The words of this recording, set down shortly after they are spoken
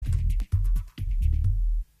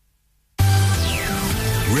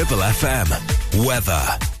Ribble FM. Weather.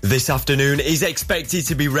 This afternoon is expected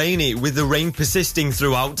to be rainy, with the rain persisting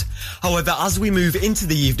throughout. However, as we move into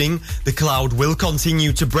the evening, the cloud will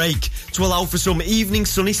continue to break to allow for some evening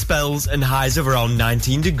sunny spells and highs of around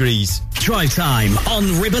 19 degrees. Drive Time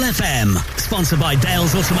on Ribble FM. Sponsored by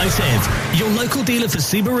Dales Automotive, your local dealer for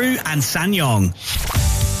Subaru and SsangYong.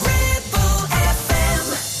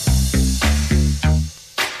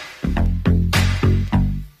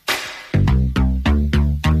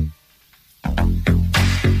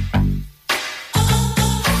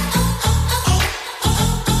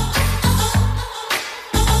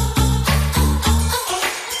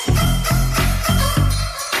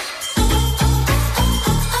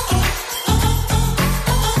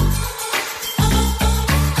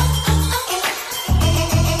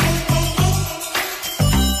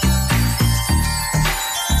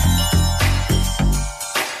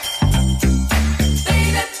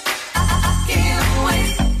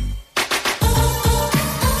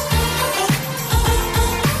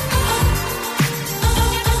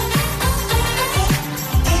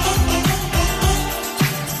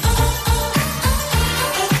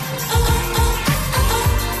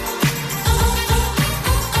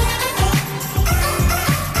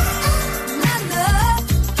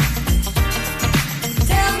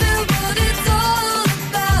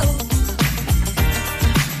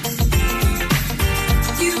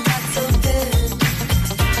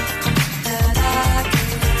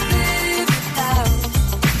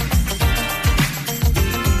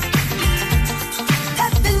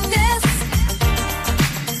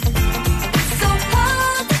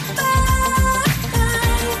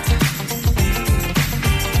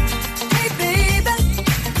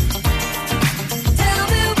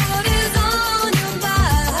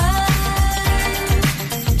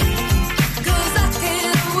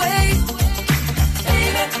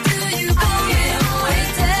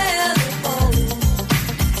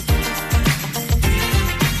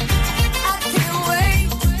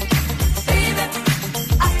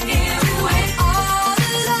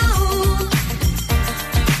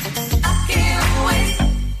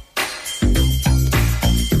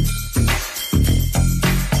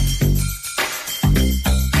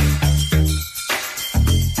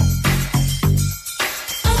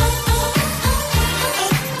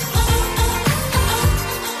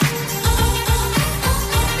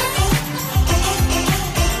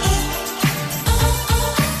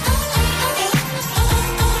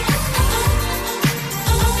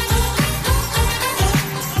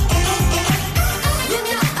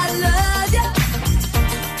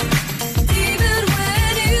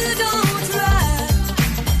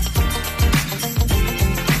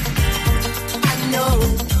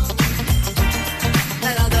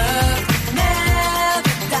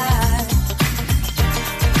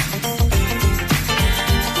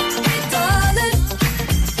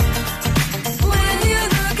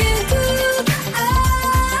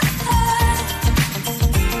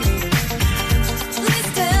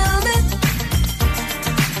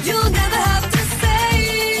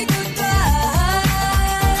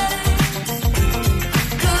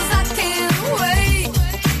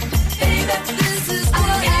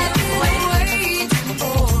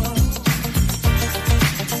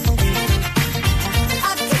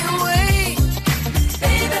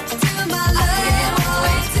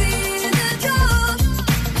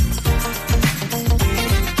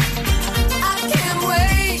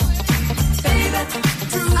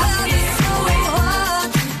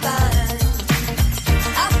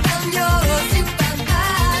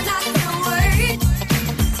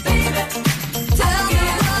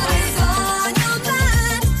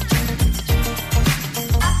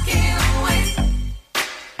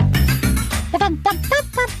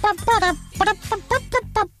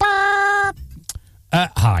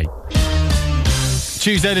 Hi.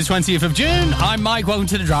 Tuesday the 20th of June. I'm Mike. Welcome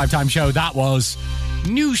to the Drive Time Show. That was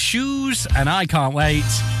New Shoes, and I Can't Wait,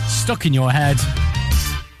 stuck in your head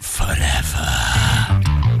forever.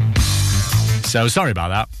 So sorry about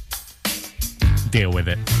that. Deal with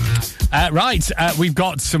it. We've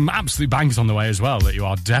got some absolute bangers on the way as well that you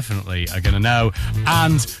are definitely going to know,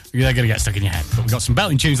 and they're going to get stuck in your head. But we've got some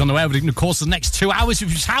belting tunes on the way over the course of the next 2 hours,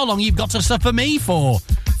 which is how long you've got to suffer me for.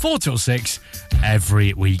 4 till 6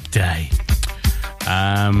 every weekday.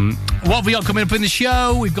 What have we got coming up in the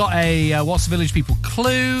show? We've got a What's the Village People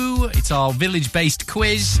clue. It's our village-based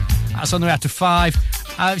quiz. That's on the way after 5.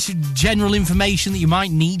 Some general information that you might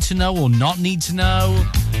need to know or not need to know.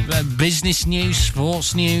 Business news,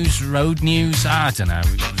 sports news, road news. I don't know.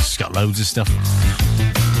 We've just got loads of stuff.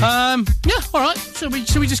 Yeah, all right. Shall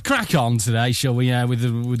we just crack on today, shall we, with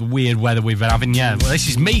the weird weather we've been having? Yeah, well, this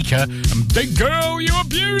is Mika, and Big Girl, You Are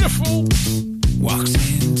Beautiful. Walks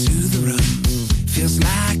into the room, feels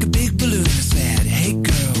like a big balloon. I said, hey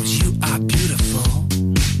girls, you are beautiful.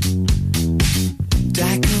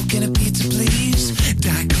 Diet Coke and a pizza, please.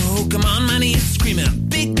 Diet Coke, I'm on my knees screaming,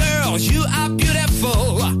 big girls, you are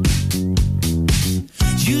beautiful.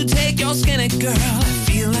 You take your skinny girl, I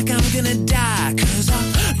feel like I'm gonna die. Cause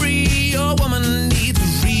a real woman needs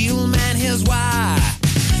a real man, here's why.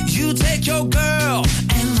 You take your girl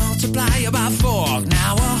and multiply her by 4.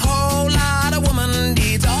 Now a whole lot of woman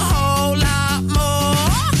needs a whole lot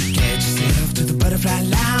more. Get yourself to the butterfly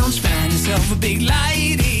lounge, find yourself a big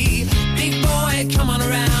lady. Big boy, come on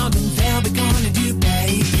around and they'll be gonna do,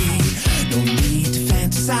 baby. No need to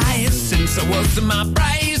fantasize since I was in my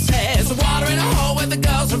braces. Water in a hole with the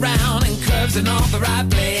girls around and curves in all the right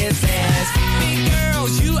places. Big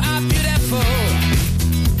girls, you are beautiful.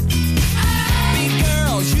 Big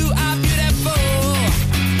girls, you are beautiful.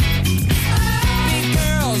 Big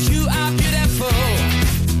girls, you are beautiful.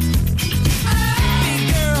 Big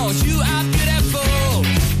girls, you are beautiful.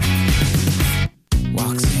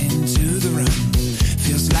 Walks into the room,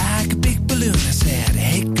 feels like a big balloon. I said,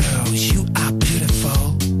 hey girls, you are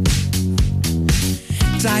beautiful.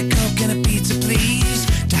 Diet Coke and a pizza, please.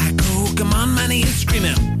 Diet Coke, I'm on my knees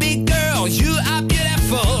screaming, big girl, you are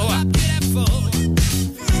beautiful.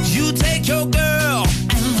 You take your girl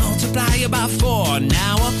and multiply her by 4.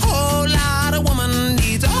 Now a whole lot of woman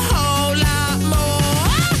needs a whole lot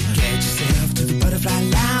more. Get yourself to the butterfly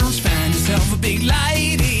lounge, find yourself a big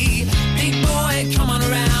lady. Big boy, come on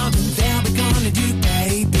around and they'll be gonna do,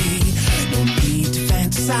 baby. No need to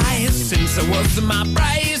fantasize since I was in my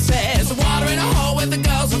braces. Water in a hole with the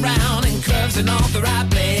girls around and curves in all the right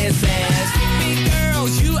places. Big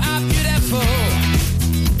girls, you are beautiful.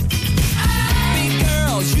 Big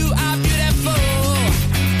girls, you are beautiful.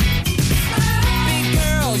 Big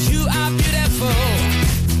girls, you are beautiful.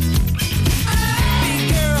 Big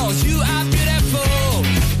girls, you are beautiful.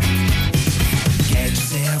 Get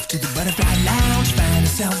yourself to the butterfly lounge, find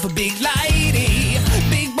yourself a big lady.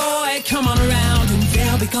 Big boy, come on around and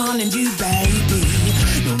they'll be calling you, baby.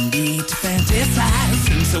 No need to fantasize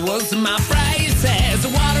since I was in my braces.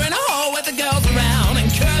 Water in a hole with the girls around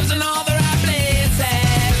and curves in all the right places.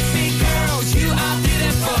 Big girls, you are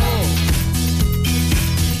beautiful.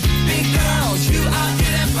 Big girls, you are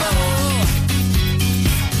beautiful.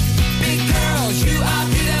 Big girls, you are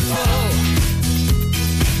beautiful.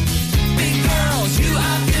 Big girls, you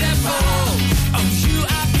are beautiful. Oh, you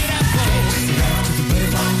are beautiful. Step to the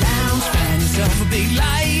butterfly lounge, find yourself a big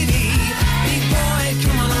lady. Big boy,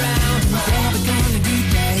 come on around and they'll be gonna do,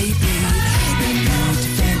 baby. No need to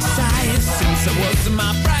fantasize since I was in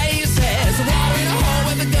my braces. Water in a hole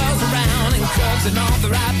with the girls around and curves in all the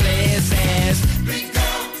right places. Big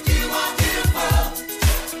girl, you are beautiful.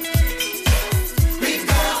 Big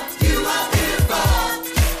girl, you are beautiful.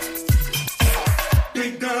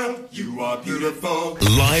 Big girl, you are beautiful.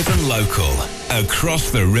 Live and local, across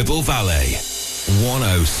the Ribble Valley.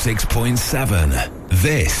 106.7.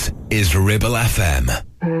 This is Ribble FM.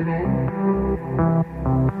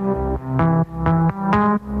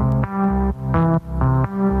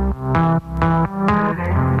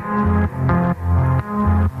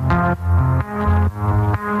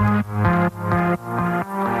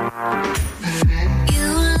 You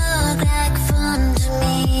look like fun to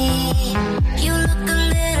me. You look a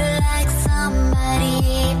little like somebody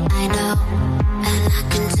I know, and I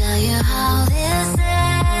can tell you how this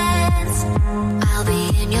ends. I'll be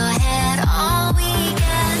in your head all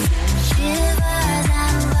weekend. Shivers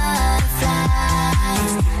and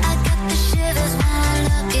butterflies. I get the shivers when I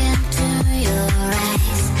look into your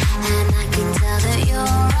eyes, and I can tell that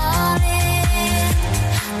you're all in,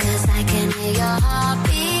 'cause I can hear your heart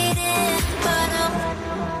beating. Ba-dum,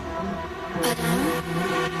 ba-dum,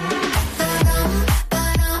 ba-dum,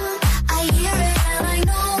 ba-dum. I hear it and I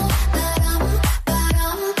know. Ba-dum,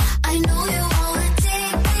 ba-dum. I know you wanna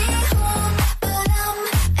take me home. Ba-dum,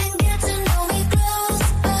 and get to know me close.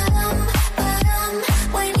 Ba-dum, ba-dum.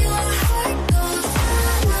 When your heart goes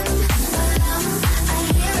ba-dum, ba-dum. I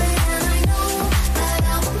hear it and I know.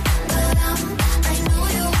 Ba-dum, ba-dum. I know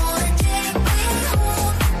you wanna take me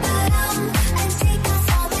home. Ba-dum, and take off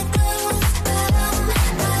all my clothes. Ba-dum,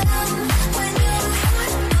 ba-dum. When your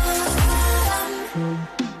heart goes ba-dum.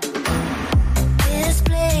 This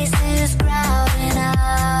place is crowded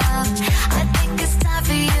up. I think it's time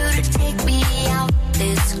for you to take me out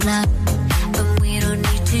this club. But we don't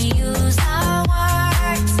need to use our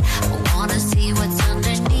words. I wanna see what's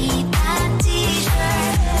underneath that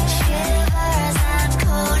t-shirt. Shivers and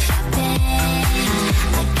cold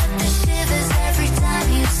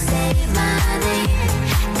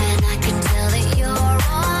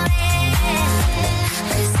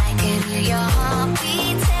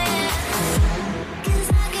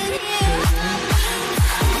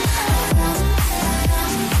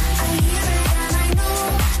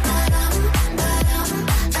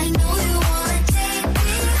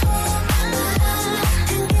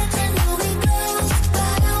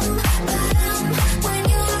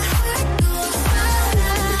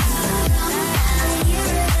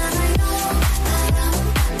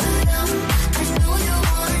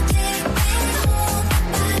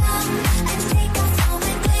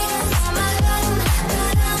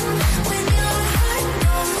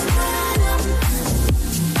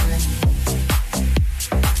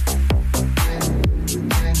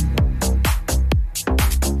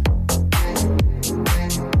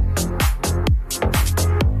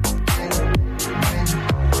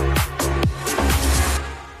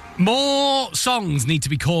songs need to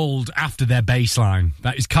be called after their bass line.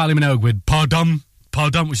 That is Kylie Minogue with Pardon,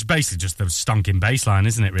 which is basically just the stonking bass line,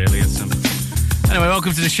 isn't it, really? Anyway,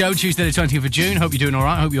 welcome to the show, Tuesday the 20th of June. Hope you're doing all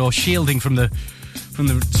right. Hope you're shielding from the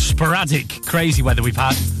sporadic, crazy weather we've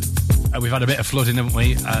had. We've had a bit of flooding, haven't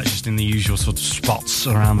we? Just in the usual sort of spots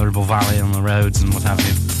around the Ribble Valley on the roads and what have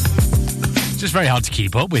you. It's just very hard to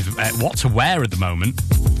keep up with what to wear at the moment.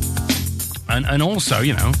 And also,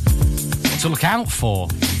 you know, what to look out for.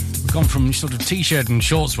 We've gone from sort of T-shirt and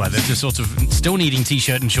shorts weather to sort of still needing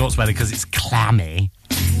T-shirt and shorts weather because it's clammy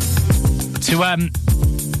to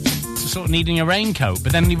sort of needing a raincoat.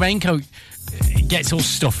 But then the raincoat gets all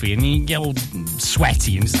stuffy and you get all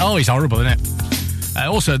sweaty and it's horrible, isn't it?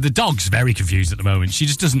 Also, the dog's very confused at the moment. She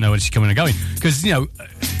just doesn't know where she's coming and going. Because, you know,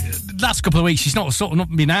 the last couple of weeks she's not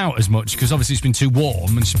been out as much because obviously it's been too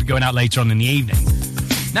warm and she's been going out later on in the evening.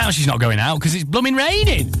 Now she's not going out because it's blooming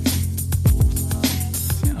raining.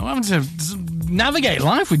 You know, we're having to navigate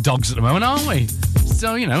life with dogs at the moment, aren't we?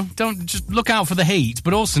 So, you know, don't just look out for the heat,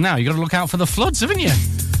 but also now you've got to look out for the floods, haven't you?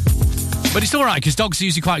 But it's all right because dogs are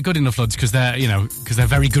usually quite good in the floods because they're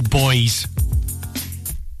very good boys.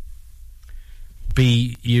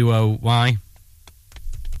 B-U-O-Y.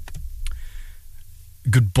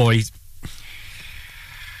 Good boys.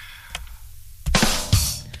 Do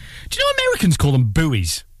you know Americans call them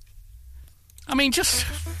buoys?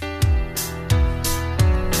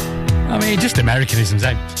 Just Americanisms,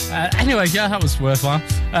 eh? Anyway, yeah, that was worthwhile.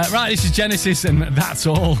 Right, this is Genesis, and that's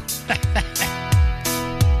all.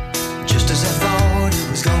 Just as I thought it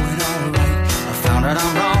was going all right, I found out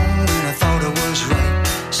I'm wrong when I thought I was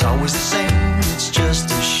right. It's always the same, it's just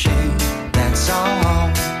a shame, that's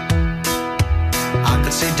all. I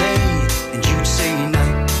could say day, and you'd say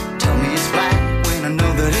night. Tell me it's black when I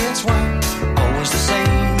know that it's white. Always the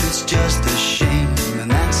same, it's just a shame,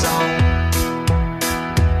 and that's all.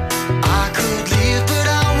 I could leave, but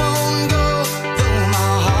I won't go, though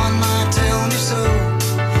my heart might tell me so.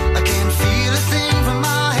 I can't feel a thing from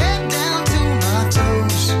my head down to my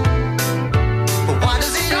toes. But why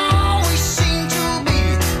does it always seem to be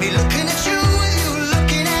me looking at you with you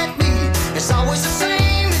looking at me? It's always the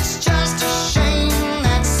same, it's just a shame,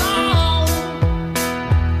 that's all.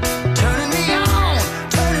 Turning me on,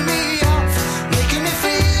 turning me off, making me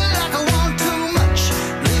feel like I want too much.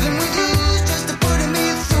 Living with you's just a putting me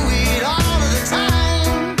through it all of the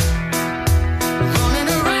time. Running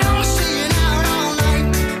around, staying out all night,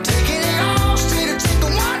 taking it all straight or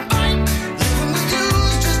taking one bite. Living with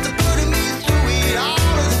you's just a putting me through it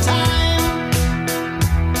all of the time.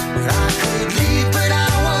 I could leave, but I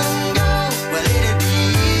won't go. Well, it'd be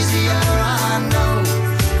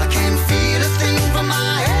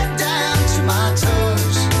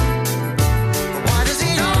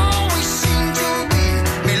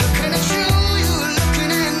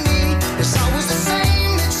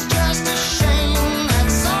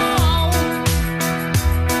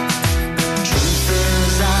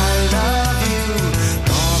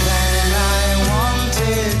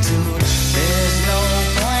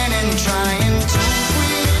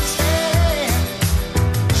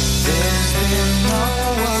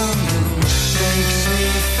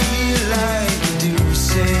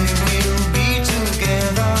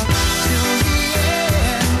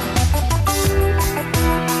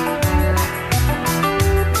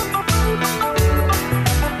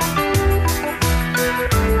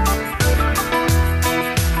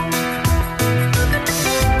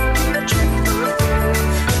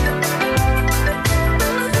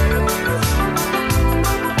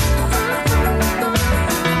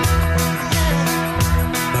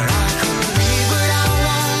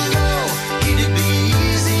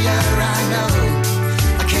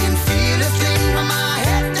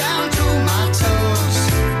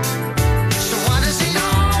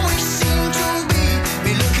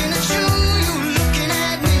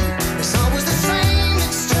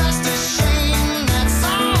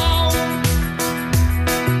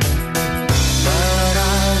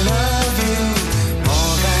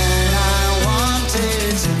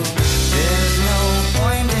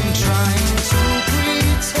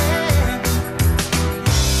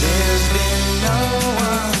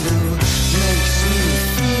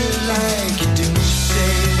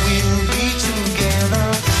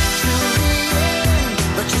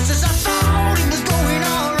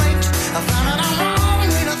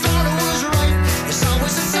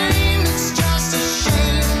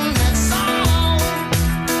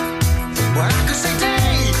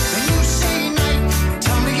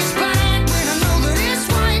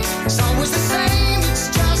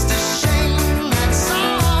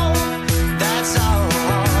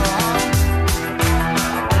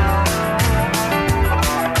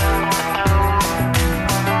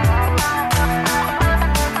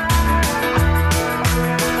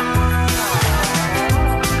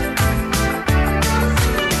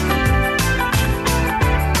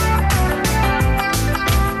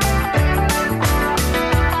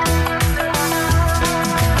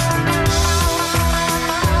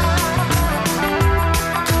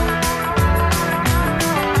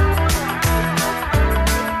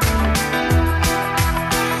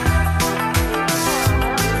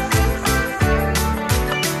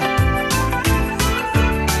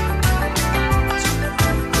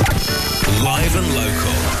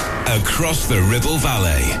across the Ribble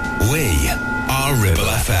Valley. We are Ribble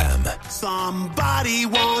FM. Somebody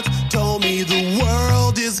once told me the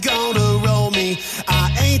world is gonna roll me.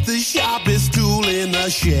 I ain't the sharpest tool in the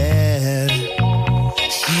shed.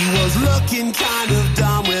 She was looking kind of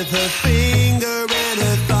dumb with her finger and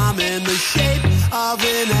her thumb in the shape of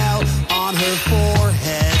an L on her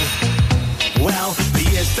forehead. Well, the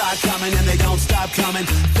years start coming and they don't stop coming.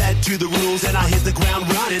 Fed to the rules and I hit the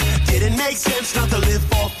ground running. Didn't make sense not to live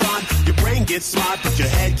for fun. Your brain gets smart but your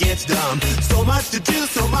head gets dumb. So much to do,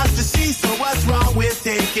 so much to see. So what's wrong with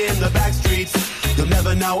taking the back streets? You'll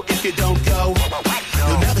never know if you don't go.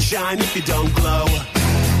 You'll never shine if you don't glow.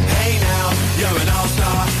 Hey now, you're an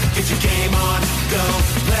all-star. Get your game on, go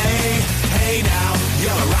play. Hey now,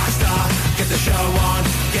 you're a rock star. Get the show on,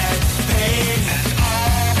 get paid.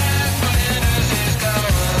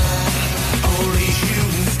 Only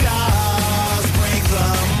shooting stars break the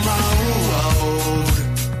mold.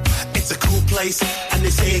 It's a cool place, and they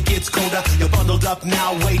say it gets colder. You're bundled up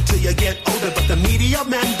now, wait till you get older. But the media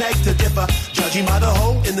men beg to differ, judging by the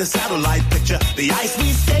hole in the satellite picture. The ice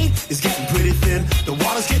we skate is getting pretty thin. The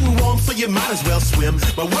water's getting warm, so you might as well swim.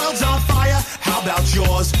 My world's on fire, how about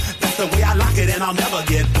yours? That's the way I like it, and I'll never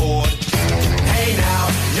get bored. Hey now,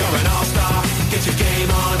 you're an all-star. Get your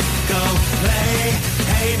game on, go play.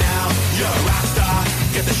 Hey now, you're a rock star.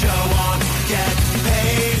 Get the show on, get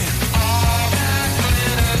paid. All that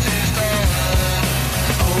glitters is gold.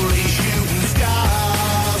 Only shooting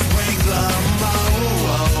stars break the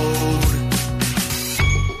mold.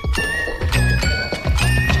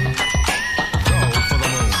 Go for the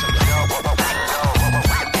moon. Go for the moon.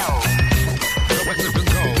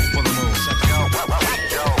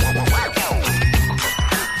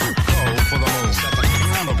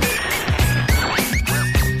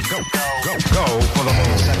 Go for the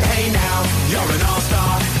moon. Hey now, you're an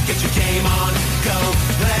all-star. Get your game on, go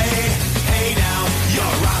play. Hey now, you're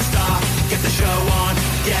a rock star. Get the show on,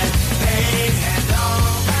 get paid. And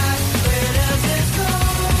all that glitters is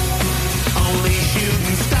gold. Only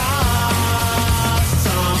shooting stars.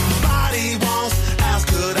 Somebody once asked,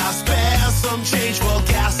 could I spare some change for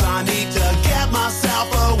gas? I need to get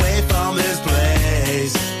myself away from this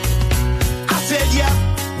place. I said, yep,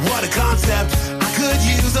 what a concept. Could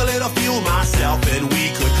use a little fuel myself, and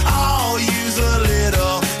we could all use a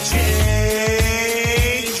little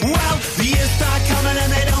change. Well, the years start coming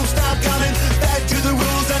and they don't stop coming. Back to the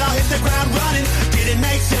rules and I'll hit the ground running. Didn't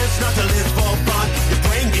make sense not to live for fun. Your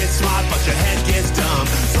brain gets smart but your head gets dumb.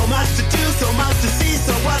 So much to do, so much to see.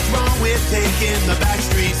 So what's wrong with taking the back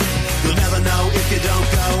streets? You'll never know if you don't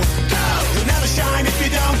go. You'll never shine if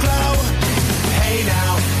you don't glow. Hey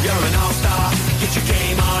now, you're an all-star. Get your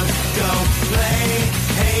game on, go play.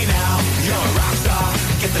 Hey now, you're a rock star.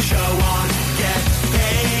 Get the show on, get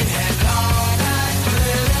paid. And all that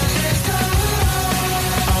glitters is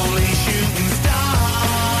gold. Only shooting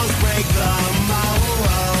stars break the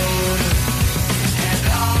mold. And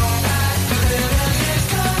all that glitters is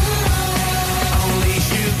gold. Only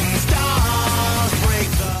shooting stars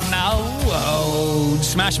break the mold.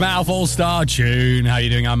 Smash Mouth all-star tune. How you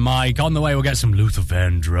doing? I'm Mike. On the way, we'll get some Luther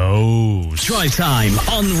Vandross. Drive Time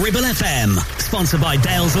on Ribble FM. Sponsored by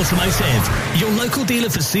Dales Automotive, your local dealer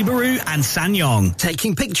for Subaru and SsangYong.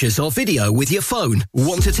 Taking pictures or video with your phone?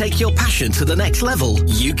 Want to take your passion to the next level?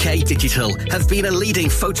 UK Digital have been a leading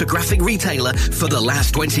photographic retailer for the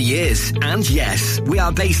last 20 years. And yes, we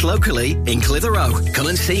are based locally in Clitheroe. Come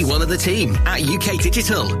and see one of the team at UK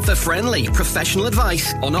Digital for friendly, professional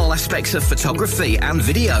advice on all aspects of photography and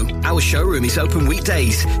video. Our showroom is open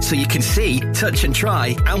weekdays, so you can see, touch and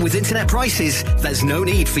try. And with internet prices, there's no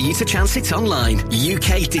need for you to chance it online.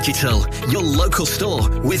 UK Digital, your local store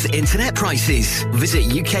with internet prices. Visit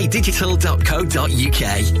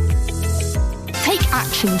ukdigital.co.uk. Take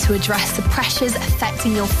action to address the pressures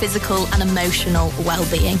affecting your physical and emotional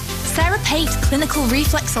well-being. Sarah Pate Clinical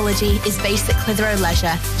Reflexology is based at Clitheroe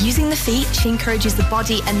Leisure. Using the feet, she encourages the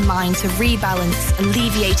body and mind to rebalance,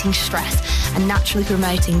 alleviating stress and naturally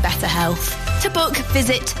promoting better health. To book,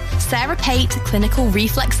 visit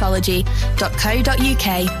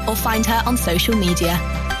sarahpateclinicalreflexology.co.uk or find her on social media.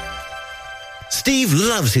 Steve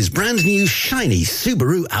loves his brand new shiny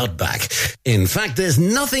Subaru Outback. In fact, there's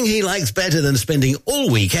nothing he likes better than spending all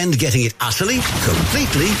weekend getting it utterly,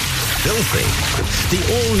 completely filthy. The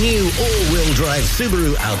all-new, all-wheel drive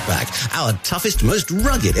Subaru Outback, our toughest, most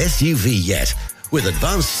rugged SUV yet. With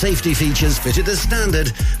advanced safety features fitted as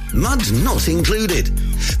standard, mud not included.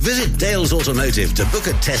 Visit Dales Automotive to book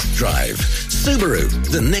a test drive. Subaru,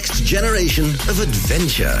 the next generation of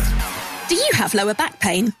adventure. Do you have lower back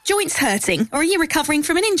pain, joints hurting, or are you recovering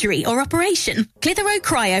from an injury or operation? Clitheroe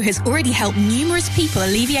Cryo has already helped numerous people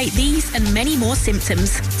alleviate these and many more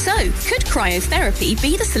symptoms. So, could cryotherapy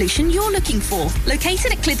be the solution you're looking for?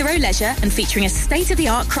 Located at Clitheroe Leisure and featuring a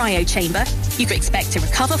state-of-the-art cryo chamber, you could expect to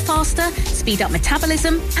recover faster, speed up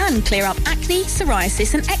metabolism, and clear up acne,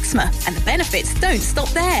 psoriasis, and eczema. And the benefits don't stop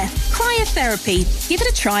there. Cryotherapy. Give it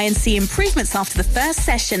a try and see improvements after the first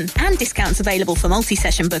session, and discounts available for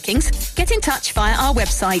multi-session bookings. Get in touch via our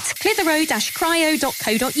website,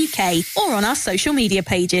 clitheroe-cryo.co.uk, or on our social media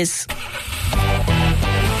pages.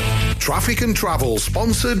 Traffic and Travel,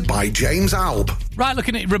 sponsored by James Alb. Right,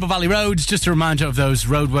 looking at Ribble Valley roads, just a reminder of those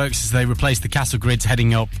roadworks as they replace the Castle Grids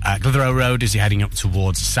heading up Clitheroe Road as you're heading up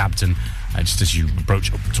towards Sabden, just as you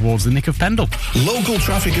approach up towards the Nick of Pendle. Local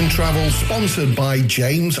Traffic and Travel, sponsored by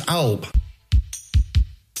James Alb.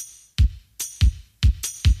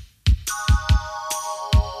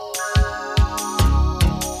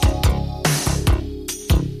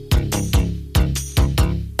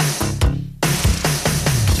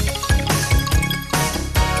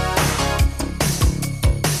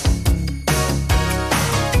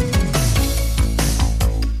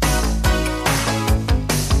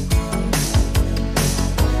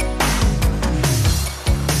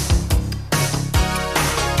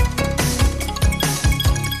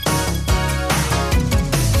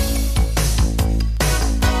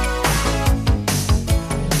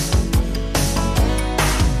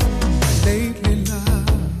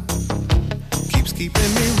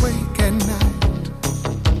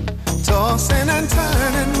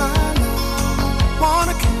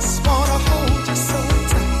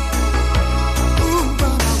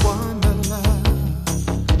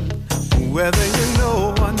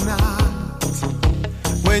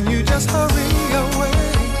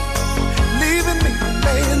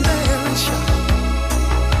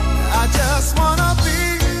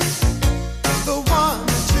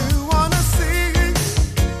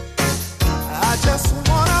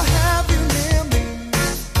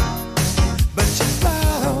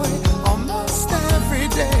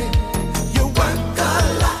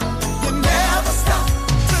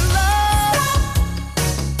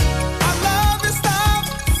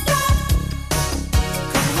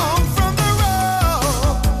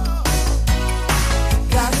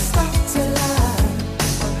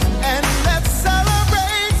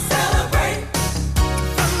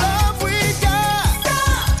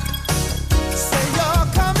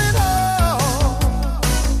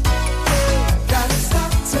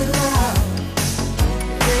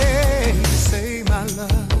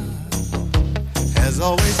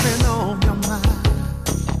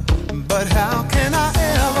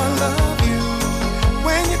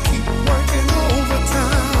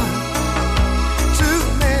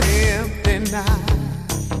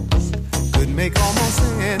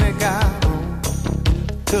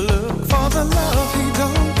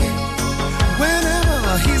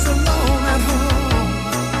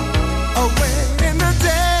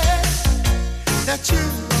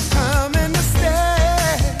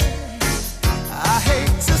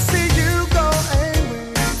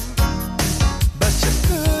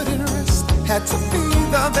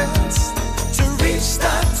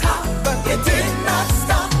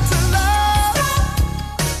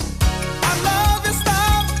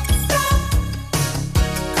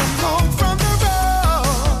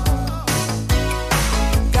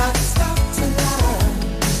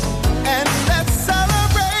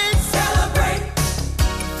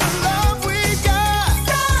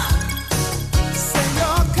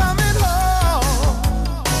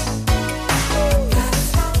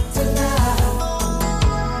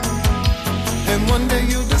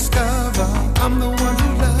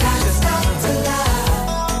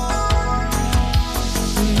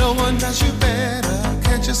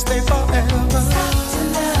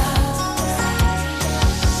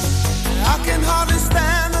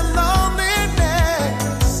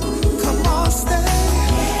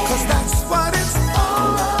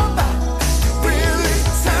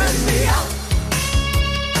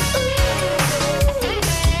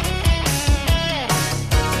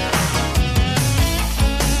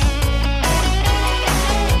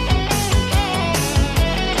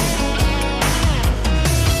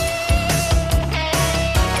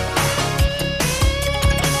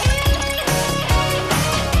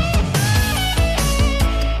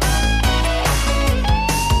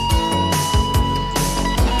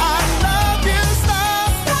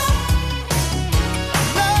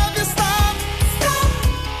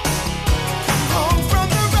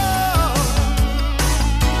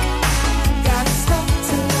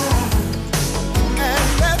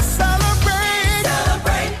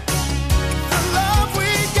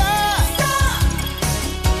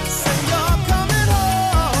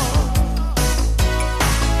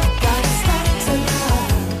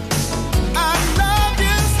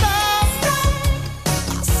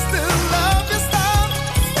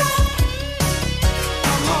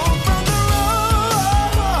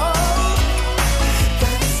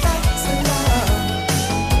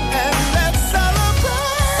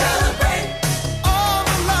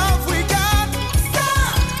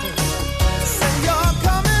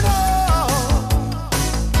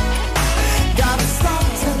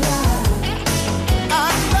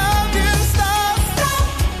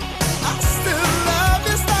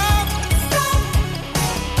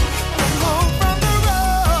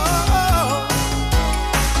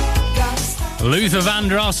 Luther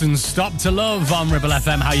Vandross and Stop to Love on Ribble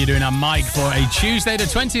FM. How you doing? I'm Mike for a Tuesday the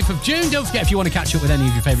 20th of June. Don't forget, if you want to catch up with any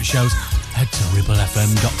of your favourite shows, head to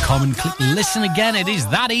ribblefm.com and click listen again. It is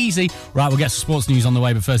that easy. Right, we'll get some sports news on the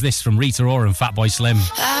way, but first this from Rita Ora and Fatboy Slim.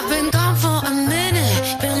 I've been gone for a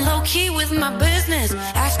minute, been low-key with my business,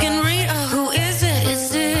 asking Rita, who is it?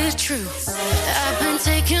 Is it true? I've been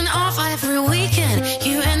taking off every weekend,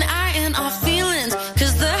 you and I in our feelings,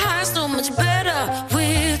 cause the high's so much better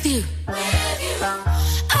with you.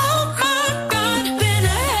 Oh my God, been a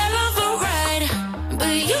hell of a ride,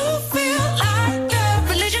 but you feel like a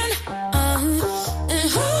religion. And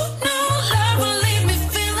who knew love will leave me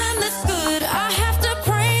feeling this good? I have to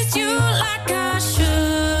praise you like I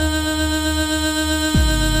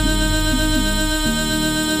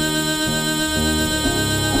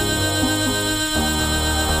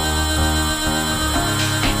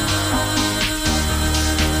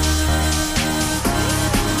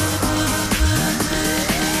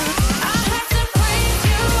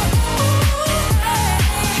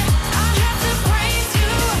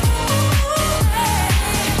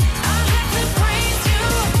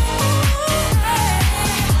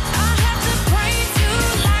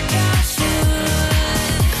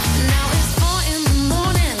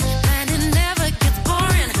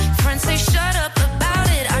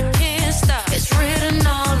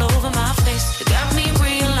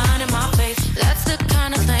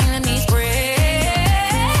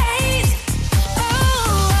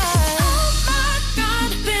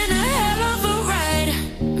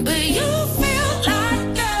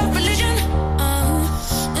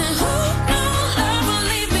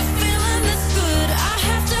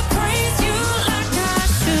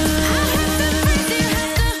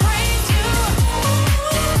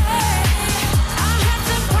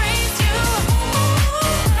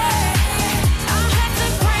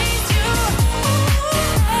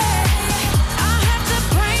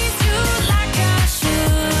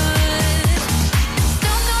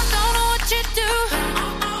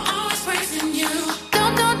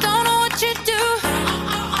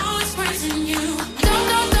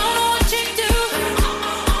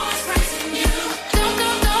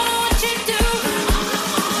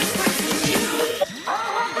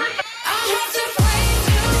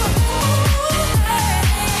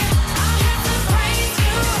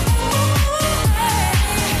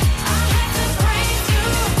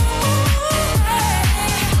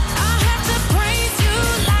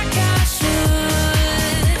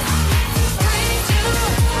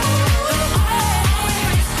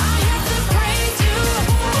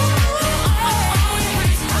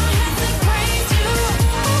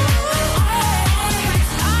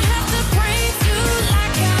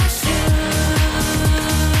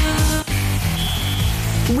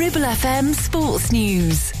Ribble FM Sports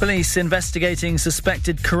News. Police investigating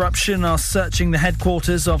suspected corruption are searching the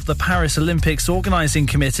headquarters of the Paris Olympics Organising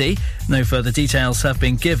Committee. No further details have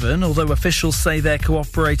been given, although officials say they're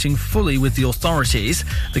cooperating fully with the authorities.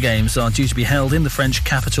 The Games are due to be held in the French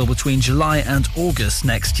capital between July and August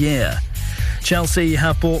next year. Chelsea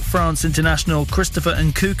have bought France international Christopher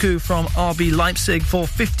Nkunku from RB Leipzig for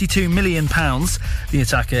 £52 million. The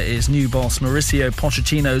attacker is new boss Mauricio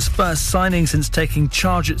Pochettino's first signing since taking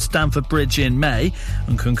charge at Stamford Bridge in May.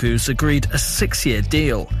 Nkunku's agreed a 6-year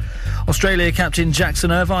deal. Australia captain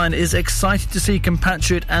Jackson Irvine is excited to see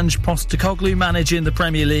compatriot Ange Postecoglou manage in the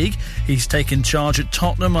Premier League. He's taken charge at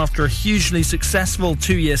Tottenham after a hugely successful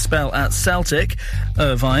 2-year spell at Celtic.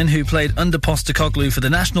 Irvine, who played under Postecoglou for the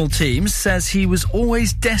national team, says he was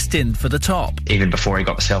always destined for the top. Even before he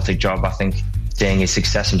got the Celtic job, I think seeing his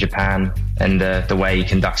success in Japan and the way he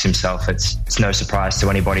conducts himself, it's no surprise to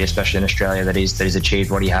anybody, especially in Australia, that he's achieved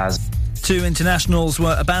what he has. 2 internationals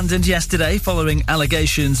were abandoned yesterday following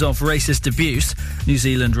allegations of racist abuse. New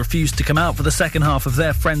Zealand refused to come out for the second half of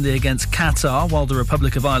their friendly against Qatar, while the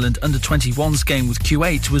Republic of Ireland under-21s game with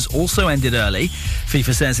Kuwait was also ended early.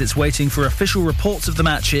 FIFA says it's waiting for official reports of the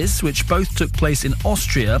matches, which both took place in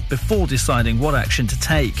Austria, before deciding what action to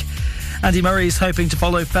take. Andy Murray's hoping to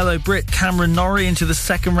follow fellow Brit Cameron Norrie into the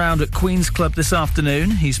second round at Queen's Club this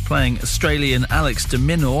afternoon. He's playing Australian Alex de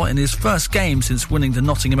Minaur in his first game since winning the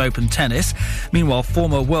Nottingham Open tennis. Meanwhile,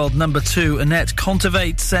 former world number 2 Annette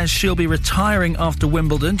Kontaveit says she'll be retiring after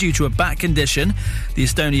Wimbledon due to a back condition. The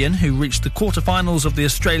Estonian, who reached the quarterfinals of the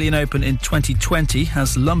Australian Open in 2020,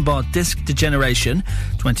 has lumbar disc degeneration.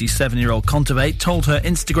 27-year-old Kontaveit told her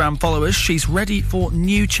Instagram followers she's ready for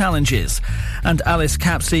new challenges. And Alice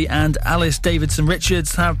Capsey and Alice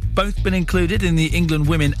Davidson-Richards have both been included in the England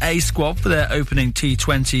Women A squad for their opening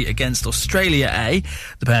T20 against Australia A.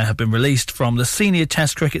 The pair have been released from the senior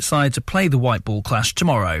Test cricket side to play the white ball clash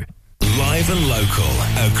tomorrow. Live and local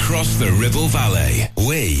across the Ribble Valley.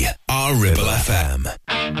 We are Ribble FM.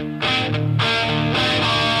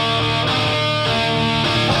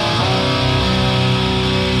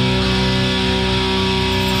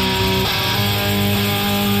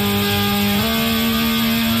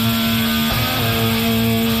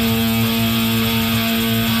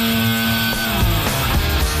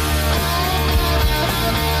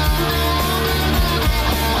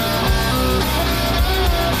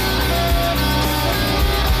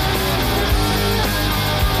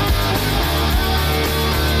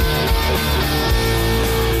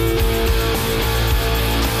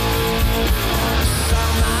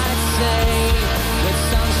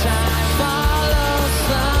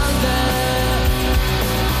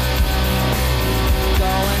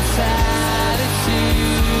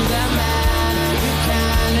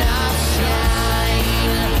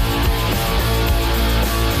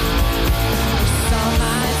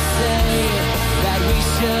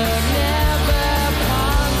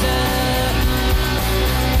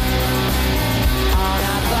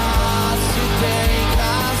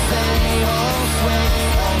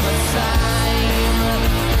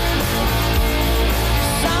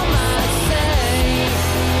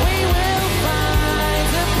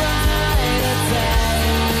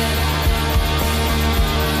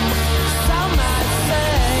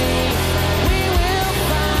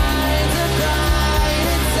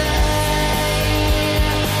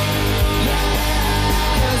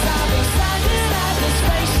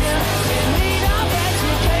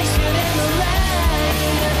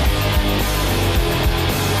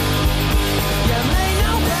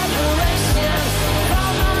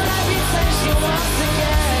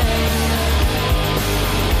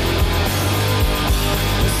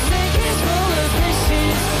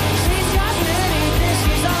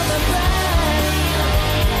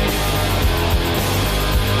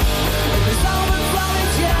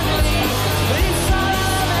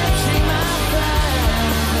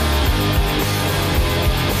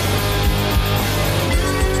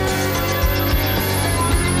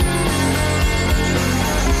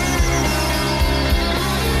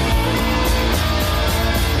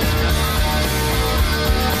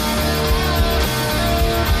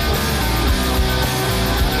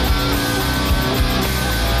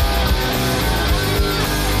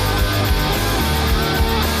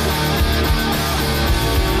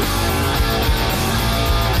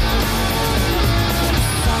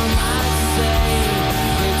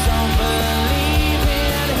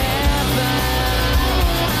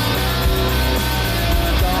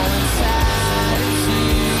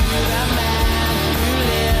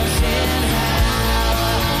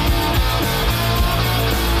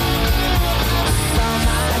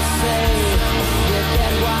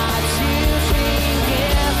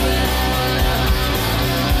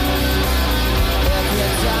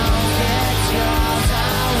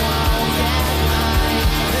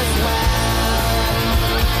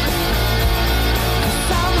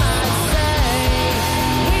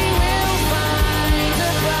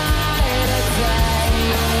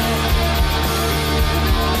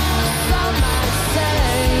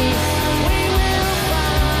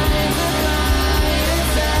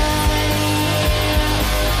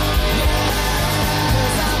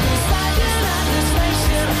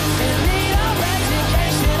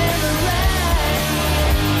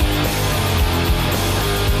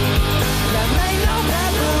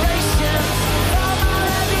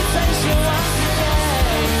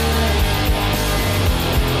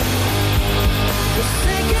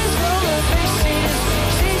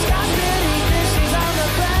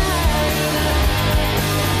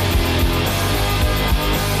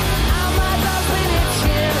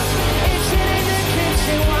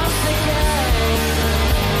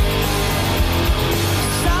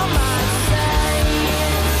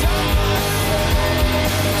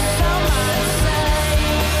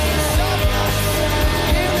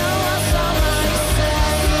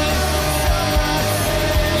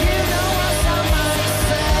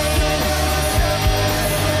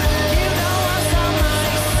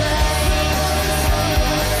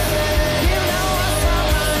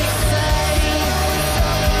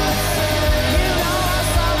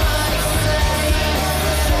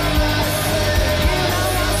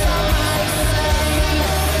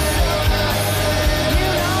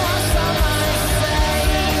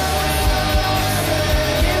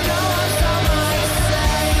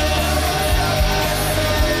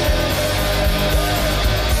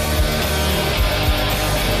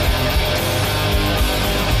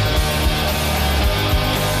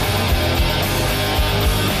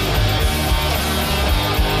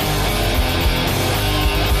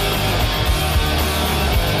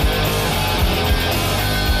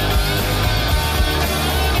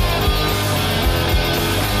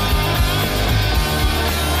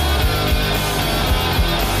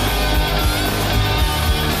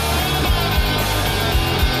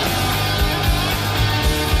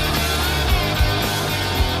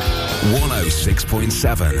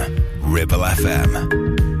 106.7 Ribble FM.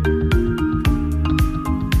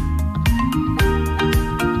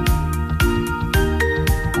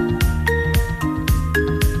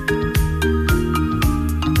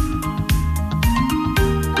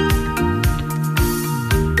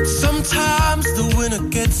 Sometimes the winter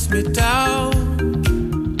gets me down.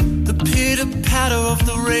 The pitter-patter of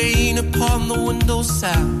the rain upon the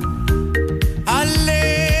windowsill. I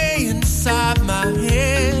lay inside my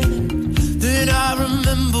head. Then I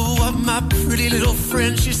remember what my pretty little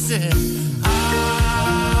friend, she said. I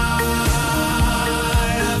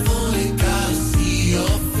have only gotta see your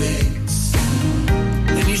face.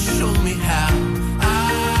 Then you show me how.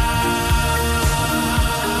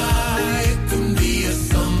 It can be a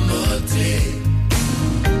summer day,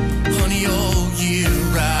 honey, all year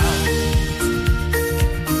round.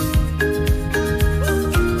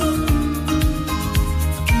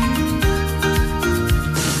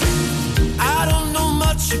 I don't know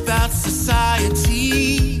much about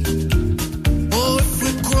society, or if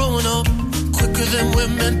we're growing up quicker than we're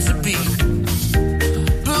meant to be.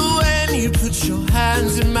 But when you put your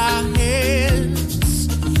hands in my hands,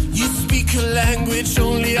 you speak a language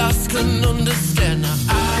only us can understand. Now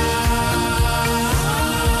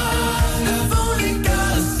I've only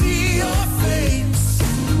gotta see your face,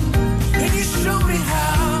 and you show me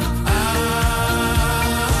how.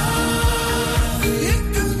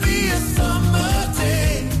 It can be a summer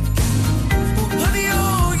day, honey,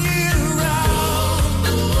 all year round.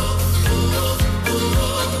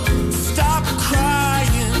 Stop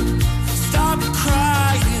crying,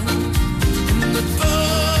 and the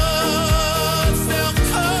birds, they'll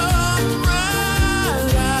come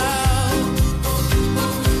right out.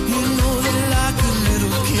 You know they're like a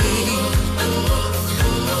little king.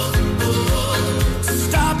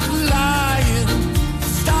 Stop lying,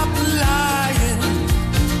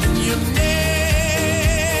 and you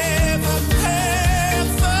never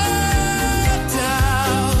ever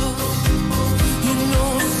doubt. You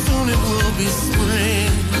know soon it will be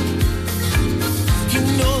spring. You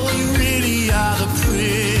know you really are the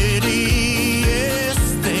prettiest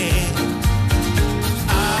thing.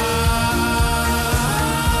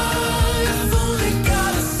 I've only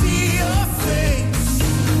gotta see your face,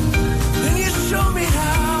 then you show me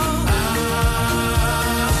how.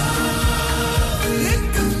 It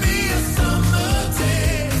can be a summer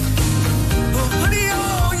day, oh honey,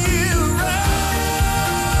 all year round.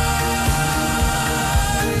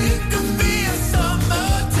 It can be a summer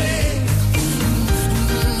day,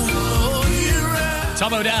 all year round.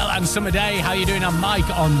 Tom O'Dell and Summer Day. How you doing? I'm Mike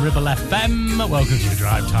on Ribble FM. Welcome to the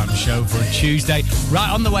Drive Time show for a Tuesday. Right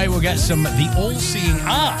on the way, we'll get some The All-Seeing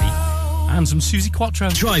Eye and some Susie Quattro.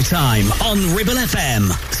 Drive Time on Ribble FM.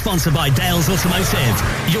 Sponsored by Dales Automotive,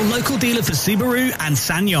 your local dealer for Subaru and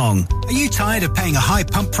SsangYong. Are you tired of paying a high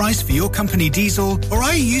pump price for your company diesel? Or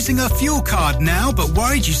are you using a fuel card now but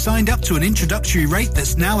worried you signed up to an introductory rate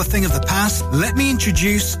that's now a thing of the past? Let me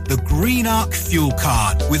introduce the Green Arc Fuel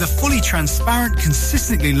Card. With a fully transparent,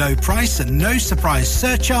 consistently low price and no surprise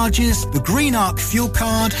surcharges, the Green Arc Fuel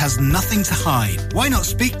Card has nothing to hide. Why not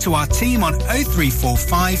speak to our team on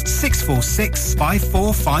 0345 646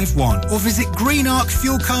 5451 or visit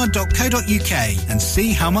greenarcfuelcard.co.uk and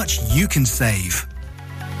see how much you can save.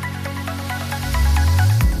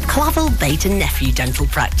 Clavel Bait and Nephew Dental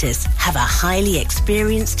Practice have a highly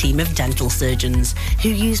experienced team of dental surgeons who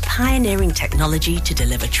use pioneering technology to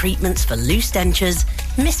deliver treatments for loose dentures,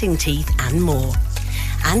 missing teeth and more.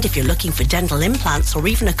 And if you're looking for dental implants or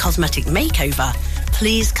even a cosmetic makeover,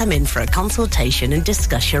 please come in for a consultation and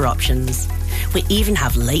discuss your options. We even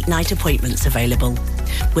have late night appointments available.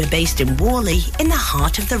 We're based in Worley in the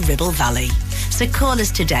heart of the Ribble Valley. So call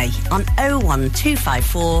us today on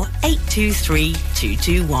 01254 823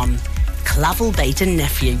 221. Clavel Bait and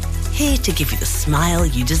Nephew, here to give you the smile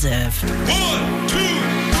you deserve. 1, 2, 3,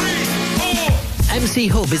 4. MC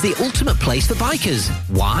Hub is the ultimate place for bikers.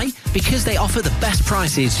 Why? Because they offer the best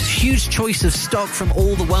prices, huge choice of stock from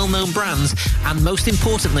all the well-known brands, and most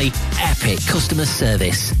importantly, epic customer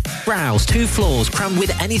service. Browse 2 floors crammed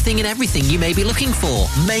with anything and everything you may be looking for.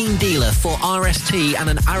 Main dealer for RST and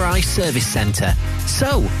an RI service centre.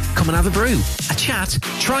 So, come and have a brew, a chat,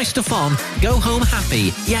 try stuff on, go home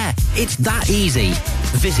happy. Yeah, it's that easy.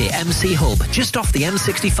 Visit MC Hub, just off the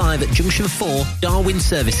M65 at Junction 4, Darwin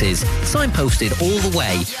Services. Signposted all the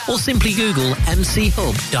way, or simply Google MC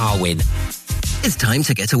Hub Darwin. It's time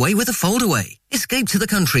to get away with a foldaway. Escape to the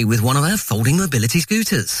country with one of our folding mobility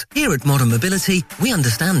scooters. Here at Modern Mobility, we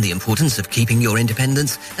understand the importance of keeping your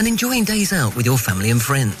independence and enjoying days out with your family and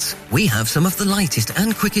friends. We have some of the lightest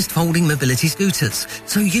and quickest folding mobility scooters,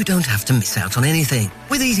 so you don't have to miss out on anything.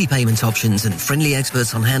 With easy payment options and friendly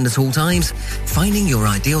experts on hand at all times, finding your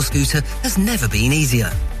ideal scooter has never been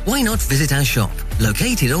easier. Why not visit our shop,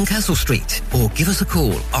 located on Castle Street, or give us a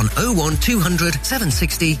call on 01200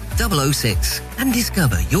 760 006 and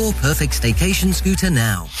discover your perfect staycation scooter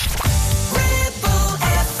now.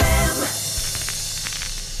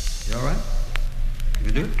 You all right?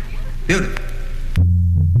 You do it? Beautiful.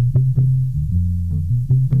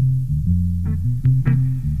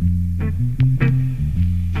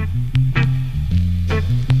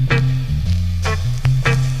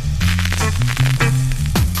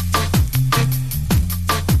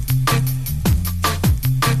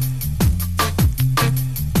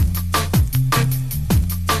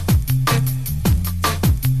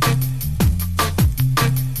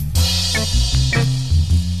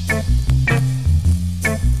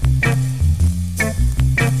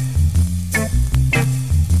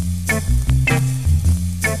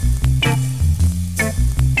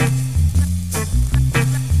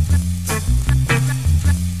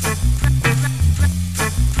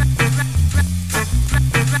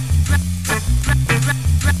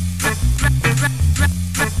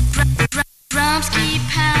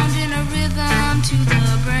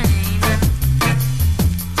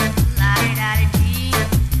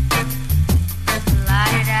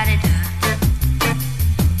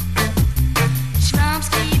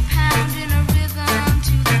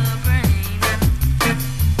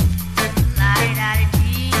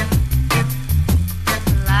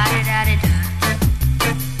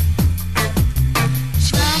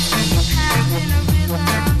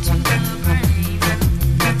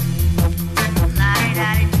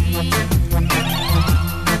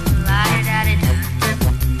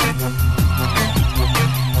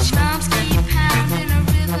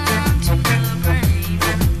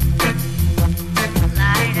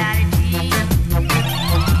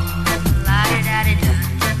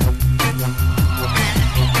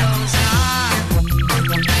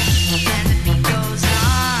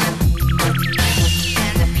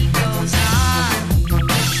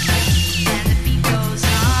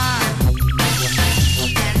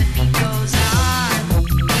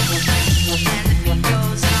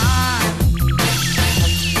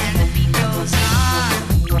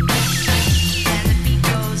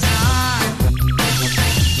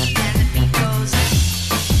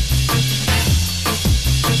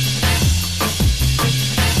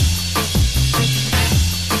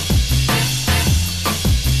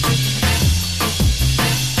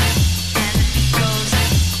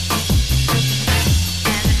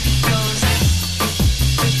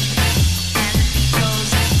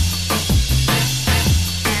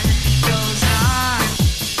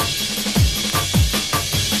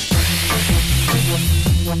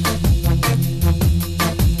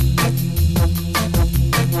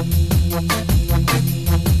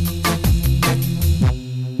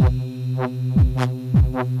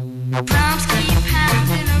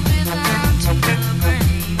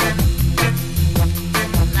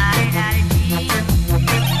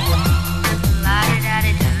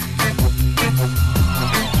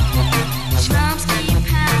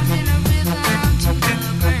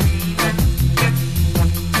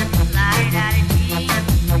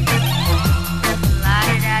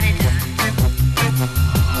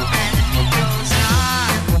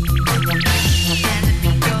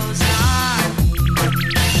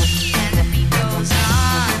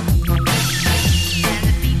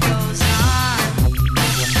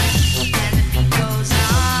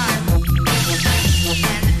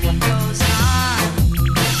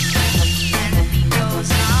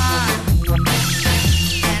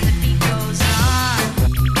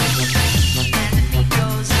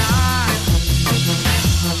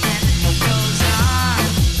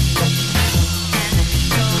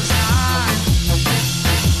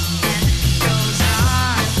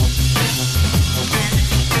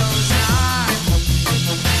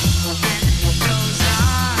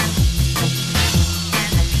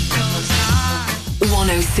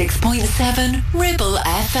 Ribble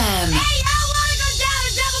FM. Hey, y'all wanna go down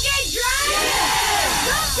to Double Gate Drive? Yeah!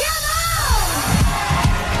 Let's get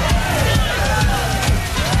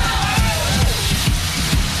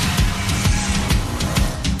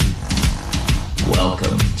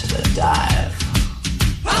Welcome to the dive.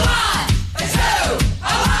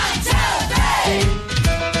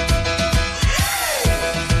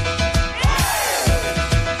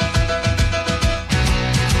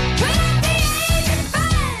 We're at the age of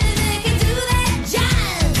fun, they can do that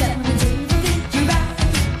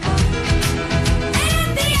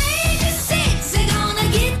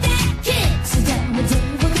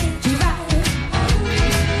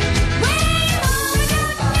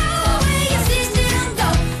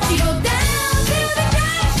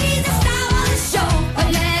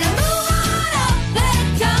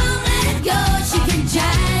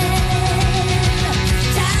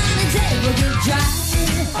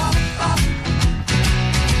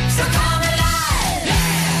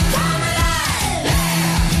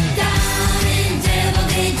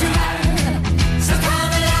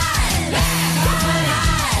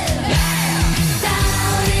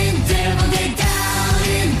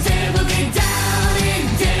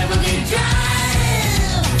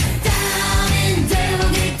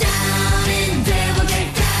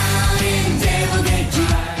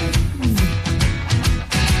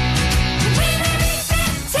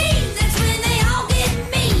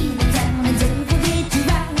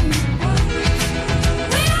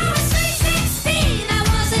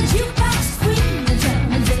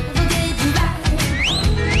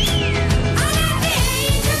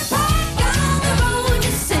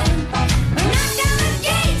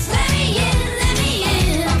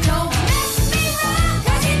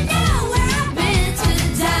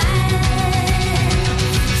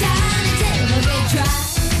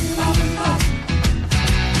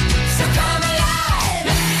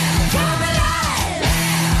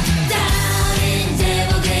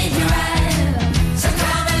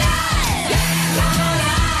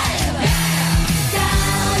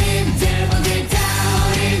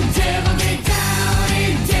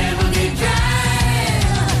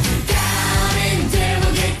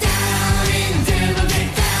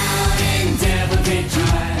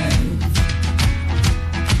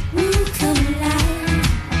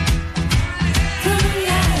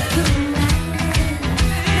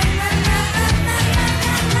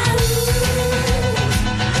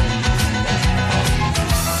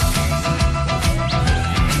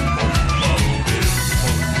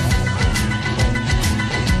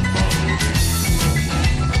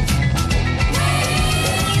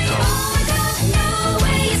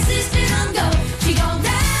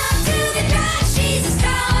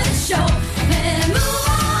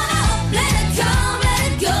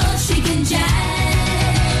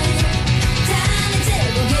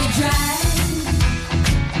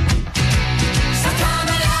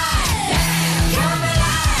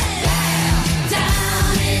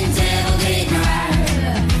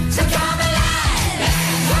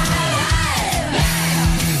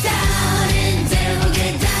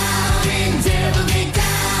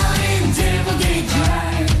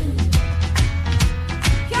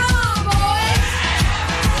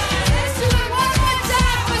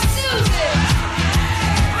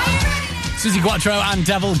Susie Quattro and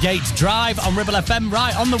Devil Gate Drive on Ribble FM.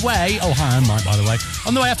 Right, on the way... Oh, hi, I'm Mike, by the way.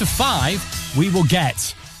 On the way after 5, we will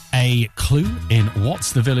get a clue in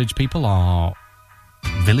What's the Village People, our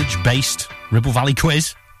village-based Ribble Valley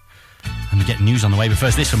quiz. And we get news on the way, but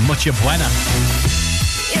first this from Mucha Buena.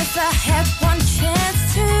 If I had one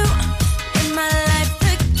chance to in my life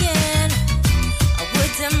again, I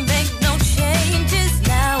wouldn't make no changes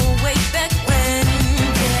now, way back when,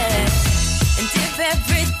 yeah. And if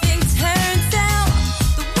everything turns out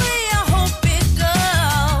the way I hope it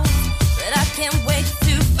goes, but I can't wait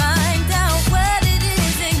to find out what it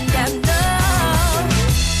is and I know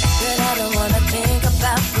that I don't wanna think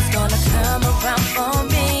about what's gonna come around for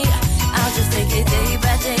me. I'll just take it day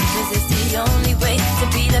by day, 'cause it's the only way to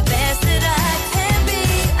be the best that I can be.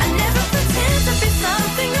 I never pretend to be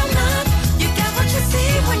something I'm not. You got what you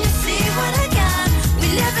see when you see what I got. We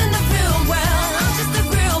live in the real world, I'm just a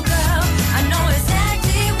real girl. I know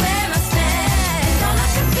exactly where I stand. And all I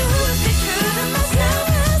can do is be true to myself.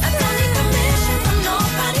 I don't need permission from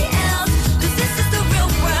nobody else, 'cause this is the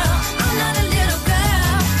real world. I'm not a little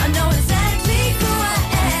girl, I know exactly who I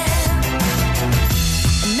am.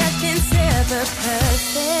 Nothing's ever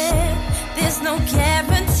perfect, there's no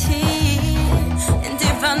guarantee. And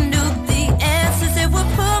if I knew the answers, it would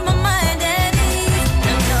put my mind at ease.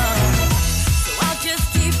 No. So I'll just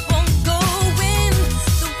keep on going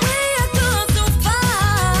the way I've gone so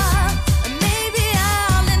far. And maybe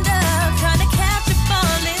I'll end up trying to catch a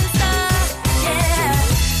falling star. Yeah,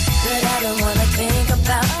 but I don't wanna think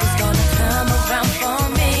about what's gonna come around for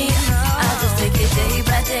me. I'll just take it day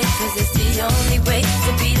by day, 'cause it's the only way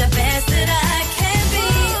to be the best that I can be.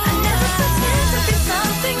 I never pretend to be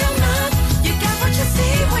something I'm not. You got what you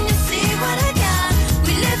see when you see what I got.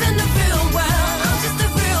 We live in the real world, I'm just a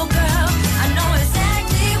real girl. I know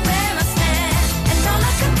exactly where I stand. And all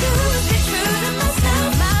I can do is be true to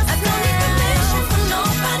myself. I don't need permission from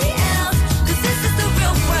nobody else, 'cause this is the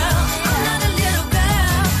real world. I'm not a little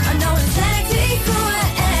girl, I know exactly who I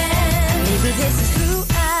am. Maybe this is who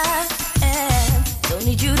I am. Don't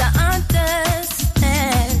need you to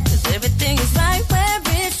understand, 'cause everything is right where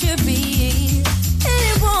it should be. And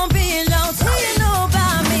it won't be long till you know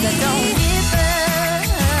about me. I don't give up,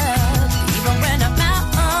 even when I'm out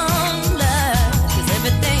on love, 'cause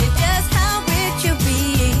everything is just how it should be.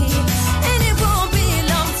 And it won't be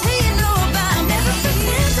long till you know about me. I never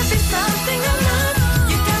pretend to be something I'm not.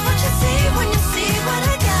 You got what you see when you see what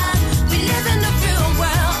I got. We live in the real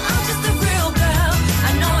world, I'm just a real girl.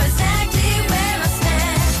 I know exactly where I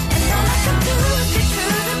stand. And all I can do is be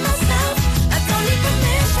true to myself. I don't need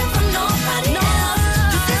permission from nobody else,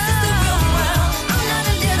 'cause this is the real world. I'm not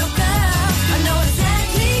a little girl, I know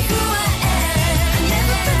exactly who I am. I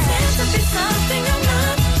never pretend to be something I'm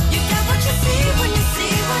not. You got what you see when you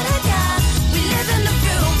see what I got. We live in the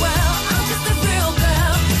real world, I'm just a real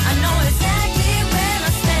girl. I know exactly where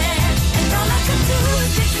I stand. And all I can do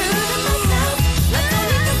is be true to myself. I don't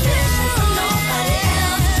need permission from nobody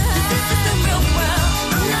else, 'cause this is the real world.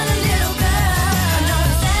 I'm not a little girl, I know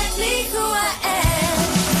exactly who I am.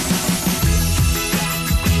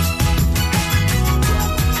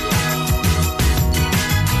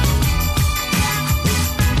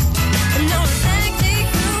 I know exactly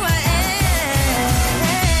who I am.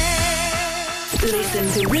 Listen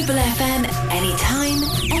to Ribble FM anytime,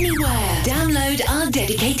 anywhere. Download our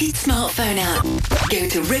dedicated smartphone app. Go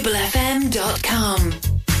to ribblefm.com.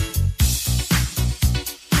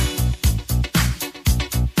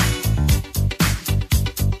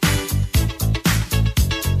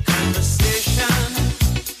 Conversation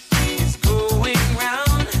is going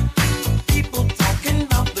round. People talking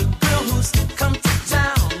about the girl who's come to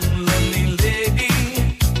town. Lovely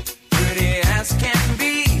lady, pretty as can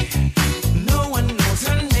be. No one knows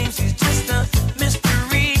her name, she's just a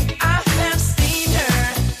mystery. I have seen her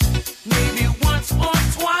maybe once or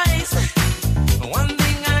twice. One day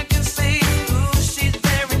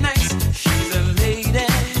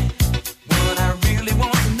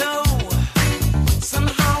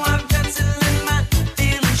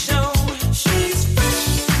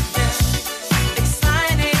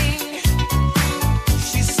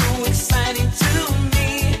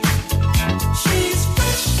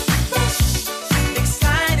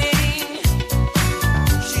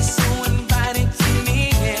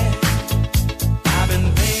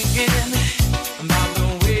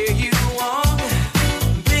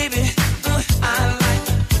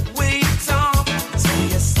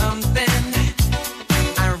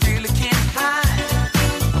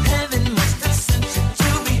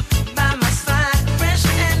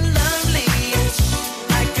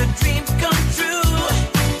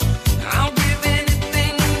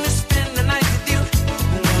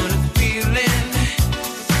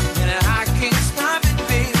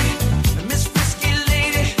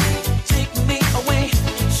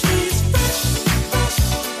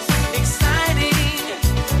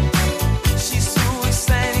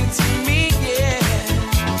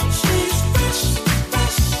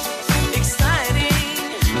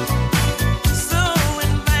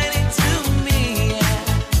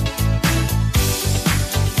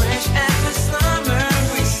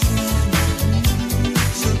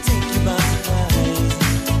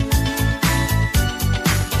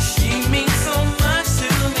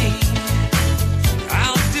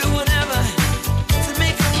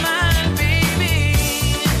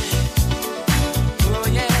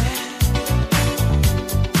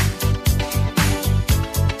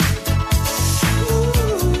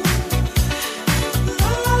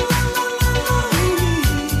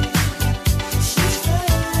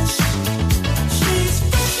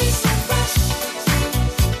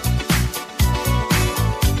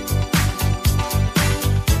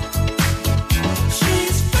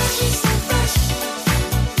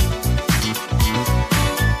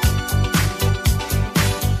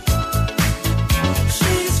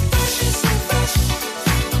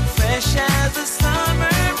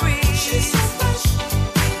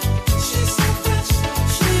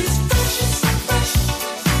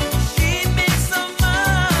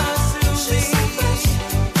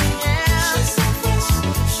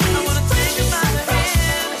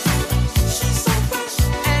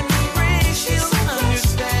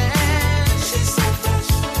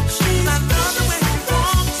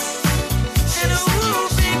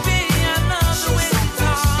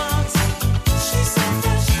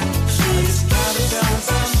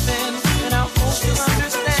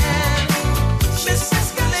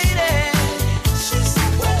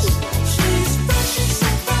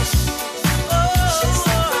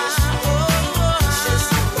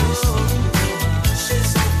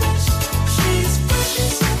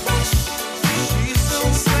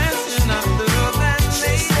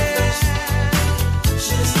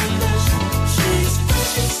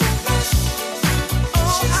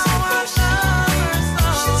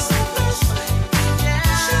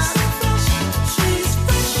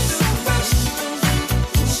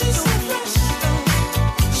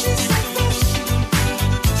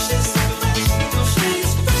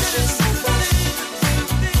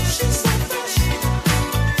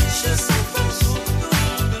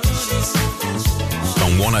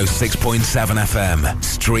 106.7 FM,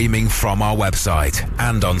 streaming from our website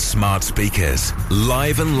and on smart speakers.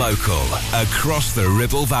 Live and local, across the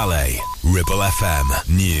Ribble Valley. Ribble FM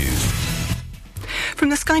News. From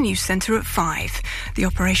the Sky News Centre at 5. The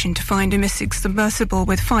operation to find a missing submersible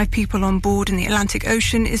with 5 people on board in the Atlantic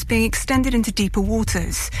Ocean is being extended into deeper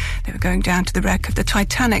waters. They were going down to the wreck of the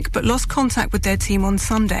Titanic but lost contact with their team on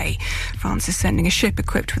Sunday. France is sending a ship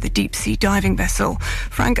equipped with a deep-sea diving vessel.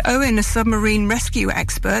 Frank Owen, a submarine rescue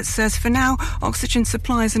expert, says for now oxygen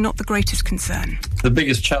supplies are not the greatest concern. The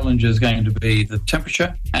biggest challenge is going to be the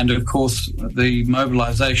temperature and, of course, the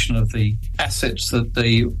mobilisation of the assets that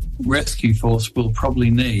the rescue force will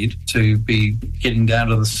probably need to be getting down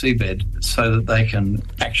to the seabed so that they can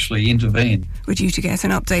actually intervene. We're due to get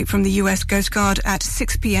an update from the US Coast Guard at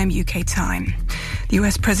 6 p.m. UK time. The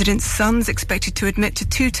US President's son's expected to admit to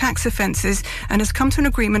 2 tax offences and has come to an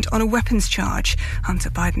agreement on a weapons charge.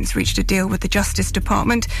 Hunter Biden's reached a deal with the Justice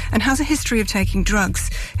Department and has a history of taking drugs.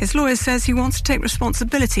 His lawyer says he wants to take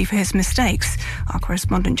responsibility for his mistakes. Our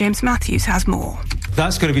correspondent James Matthews has more.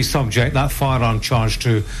 That's going to be subject, that firearm charge,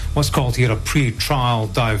 to what's called here a pre-trial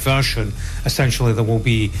diversion. Essentially, there will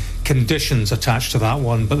be conditions attached to that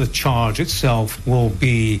one, but the charge itself will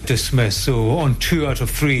be dismissed. So on 2 out of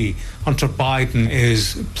 3, Hunter Biden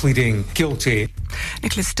is pleading guilty.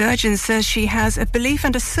 Nicola Sturgeon says she has a belief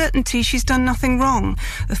and a certainty she's done nothing wrong.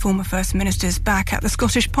 The former First Minister is back at the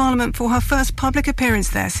Scottish Parliament for her first public appearance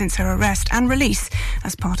there since her arrest and release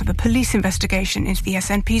as part of a police investigation into the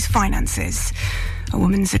SNP's finances. A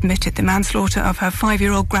woman's admitted the manslaughter of her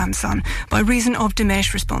 5-year-old grandson by reason of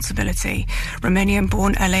diminished responsibility.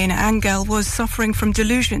 Romanian-born Elena Angel was suffering from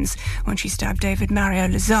delusions when she stabbed David Mario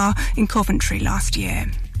Lazar in Coventry last year.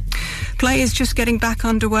 Play is just getting back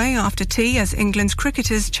underway after tea as England's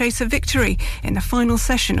cricketers chase a victory in the final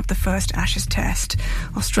session of the first Ashes Test.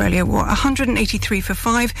 Australia were 183 for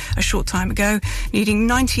 5 a short time ago, needing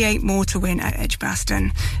 98 more to win at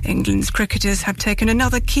Edgbaston. England's cricketers have taken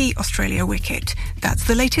another key Australia wicket. That's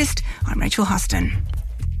the latest. I'm Rachel Huston.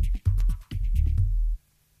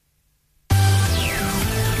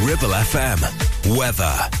 Ribble FM.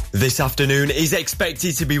 Weather. This afternoon is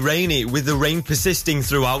expected to be rainy, with the rain persisting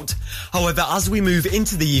throughout. However, as we move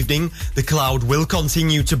into the evening, the cloud will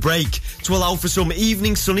continue to break to allow for some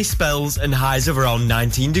evening sunny spells and highs of around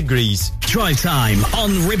 19 degrees. Drive Time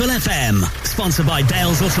on Ribble FM. Sponsored by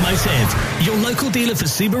Dales Automotive, your local dealer for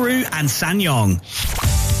Subaru and SsangYong.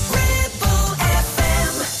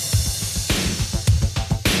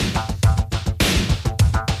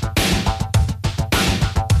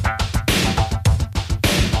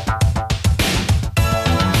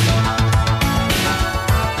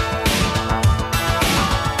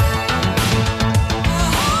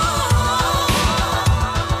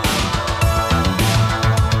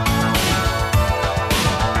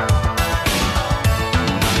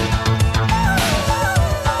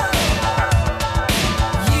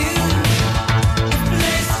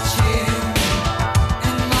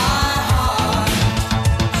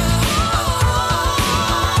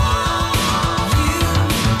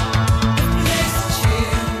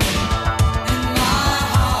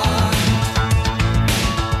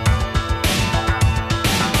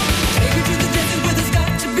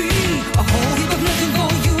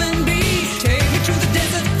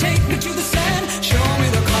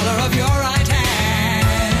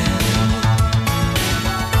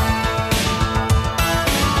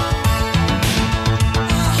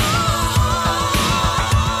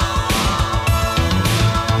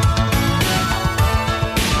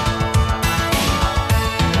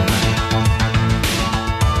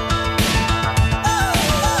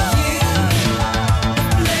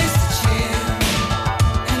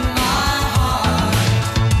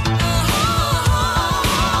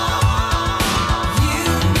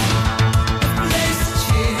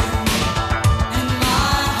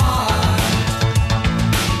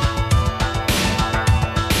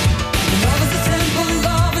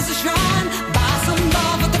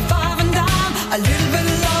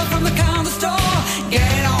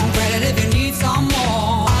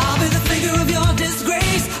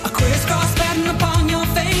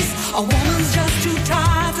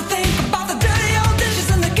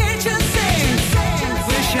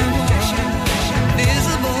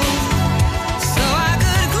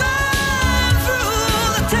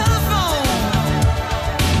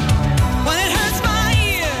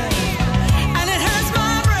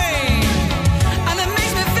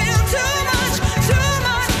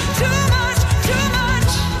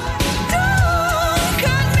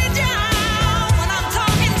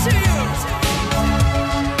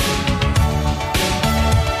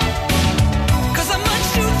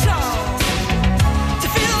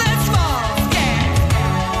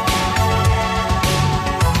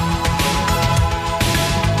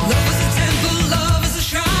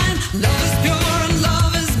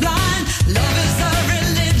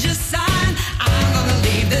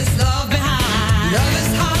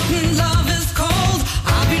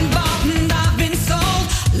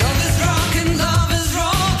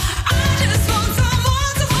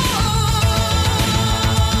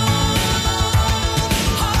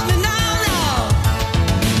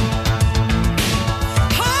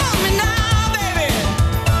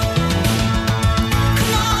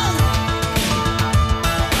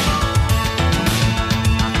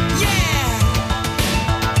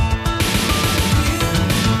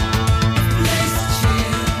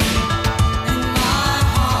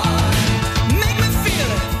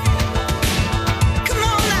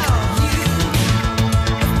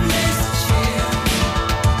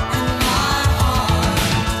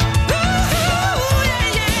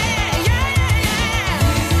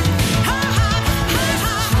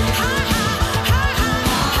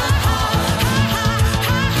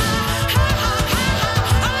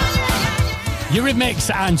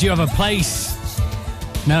 Eurythmics, and you have a place.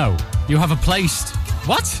 No, you have a placed.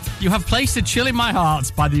 What? You have placed a chill in my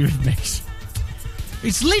heart by the Eurythmics.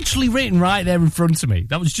 It's literally written right there in front of me.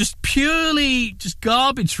 That was just purely just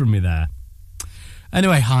garbage from me there.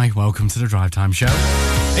 Anyway, hi, welcome to the Drive Time Show.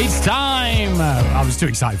 It's time. I was too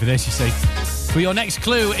excited for this, you see. For your next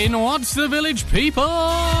clue in What's the Village People?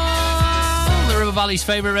 The Ribble Valley's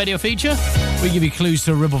favourite radio feature. We give you clues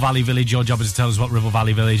to Ribble Valley Village. Your job is to tell us what Ribble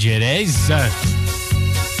Valley Village it is.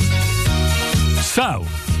 So,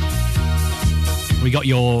 we got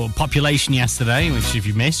your population yesterday, which if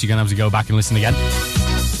you missed, you're going to have to go back and listen again.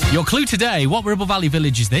 Your clue today, what Ribble Valley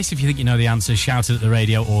Village is this? If you think you know the answer, shout it at the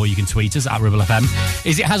radio or you can tweet us at Ribble FM.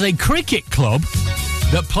 Is it has a cricket club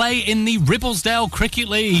that play in the Ribblesdale Cricket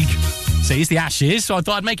League. See, it's the Ashes, so I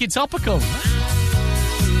thought I'd make it topical.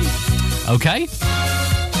 Okay.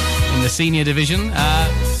 In the senior division,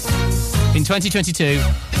 in 2022,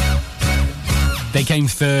 they came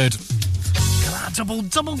third.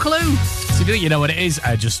 Double clue. So if you think you know what it is,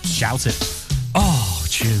 just shout it. Oh,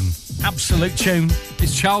 tune. Absolute tune.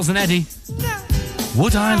 It's Charles and Eddie.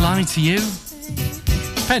 Would I lie to you?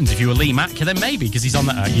 Depends. If you were Lee Mack, then maybe, because he's on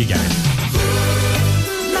that. You get it.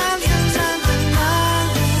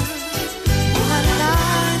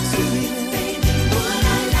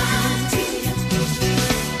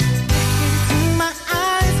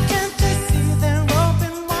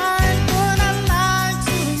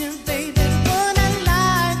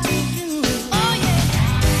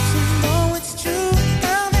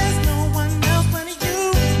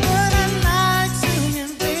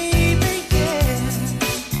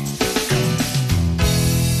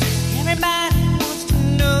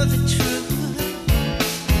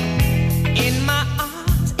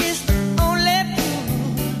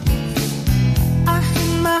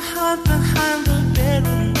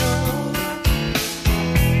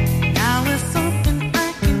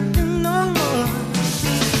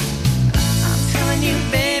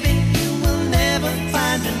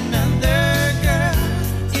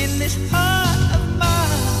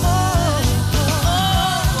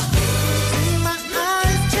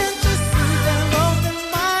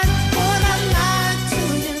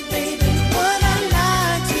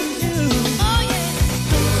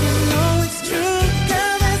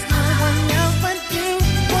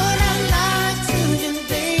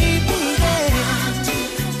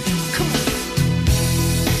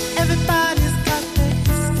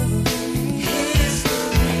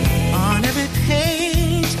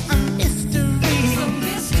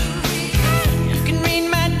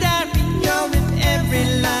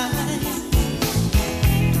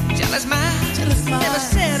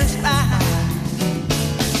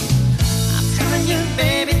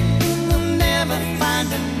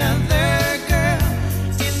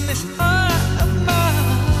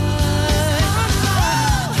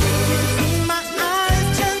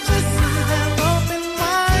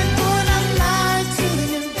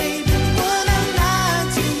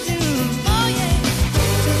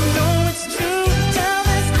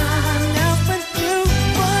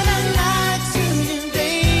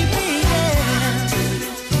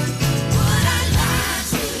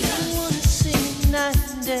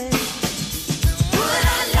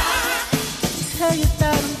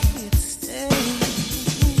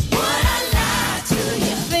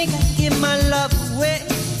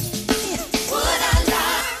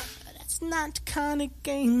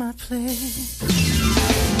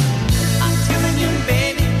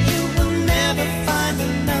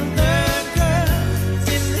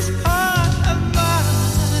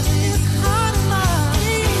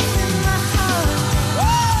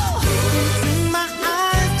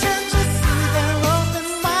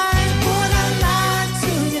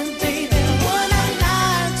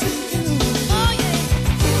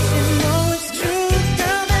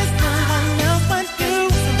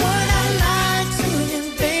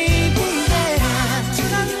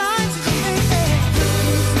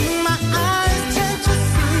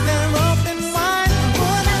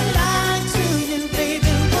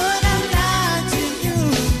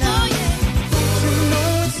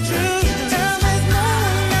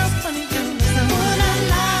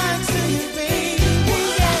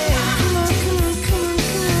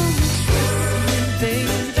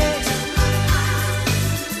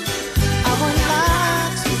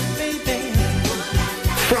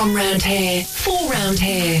 From round here, for round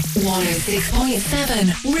here,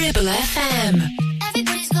 106.7 Ribble FM.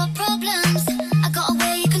 Everybody's got problems. I got a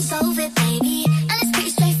way you can solve it, baby. And it's pretty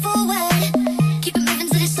straightforward. Keep it moving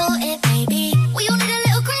till it's sorted, baby. We all need a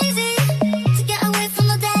little crazy to get away from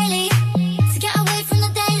the daily. To get away from the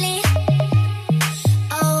daily.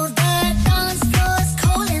 Oh, the dance floor's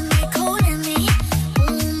calling me, calling me.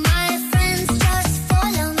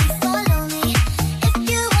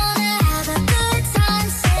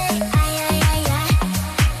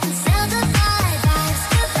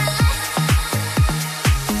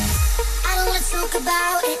 talk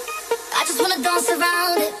about it. I just wanna dance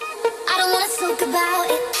around it. I don't wanna talk about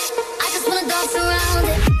it. I just wanna dance around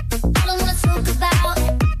it. I don't wanna talk about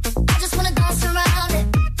it. I just wanna dance around it.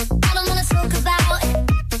 I don't wanna talk about it.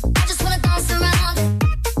 I just wanna dance around it.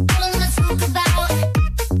 I don't wanna talk about it.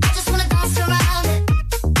 I just wanna dance around it.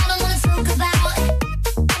 I don't wanna talk about it.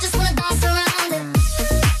 I just wanna dance around it.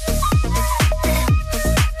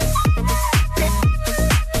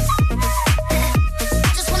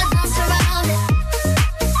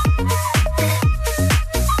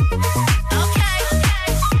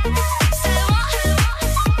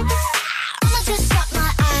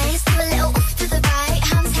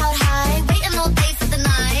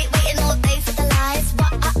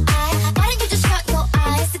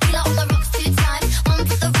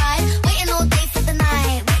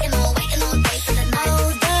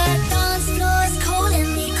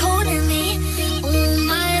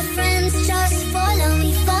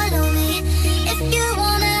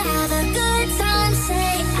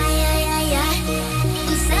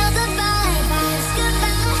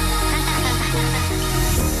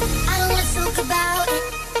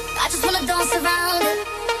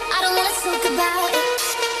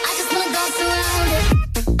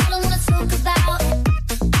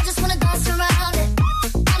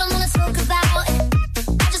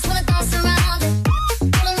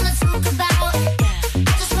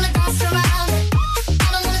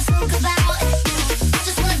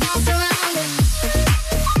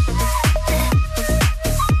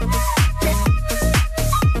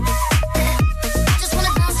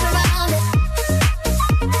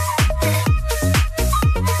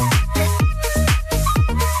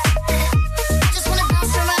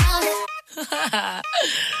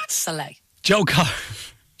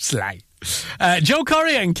 Joe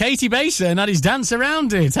Corey and Katie Basin, that is Dance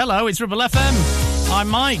Around It. Hello, it's Ribble FM. I'm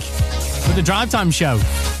Mike with the Drivetime Show.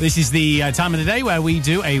 This is the time of the day where we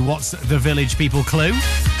do a What's the Village People clue.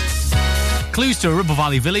 Clues to a Ribble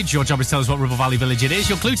Valley village. Your job is to tell us what Ribble Valley village it is.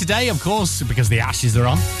 Your clue today, of course, because the Ashes are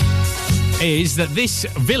on, is that this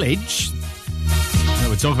village that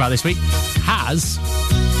we're talking about this week has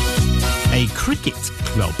a cricket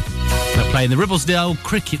club that play in the Ribblesdale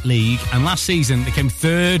Cricket League, and last season they came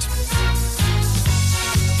third.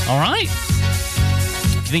 All right.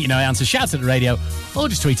 If you think you know the answer, shout at the radio or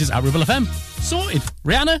just tweet us at Ribble FM. Sorted.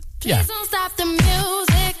 Rihanna? Yeah. Please don't stop the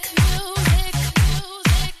music.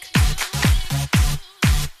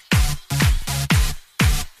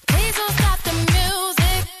 Please don't stop the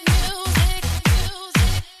music.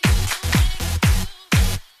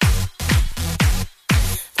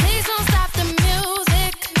 Please don't stop the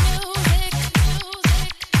music.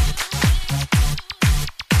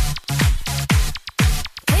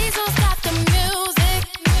 Please don't stop the music.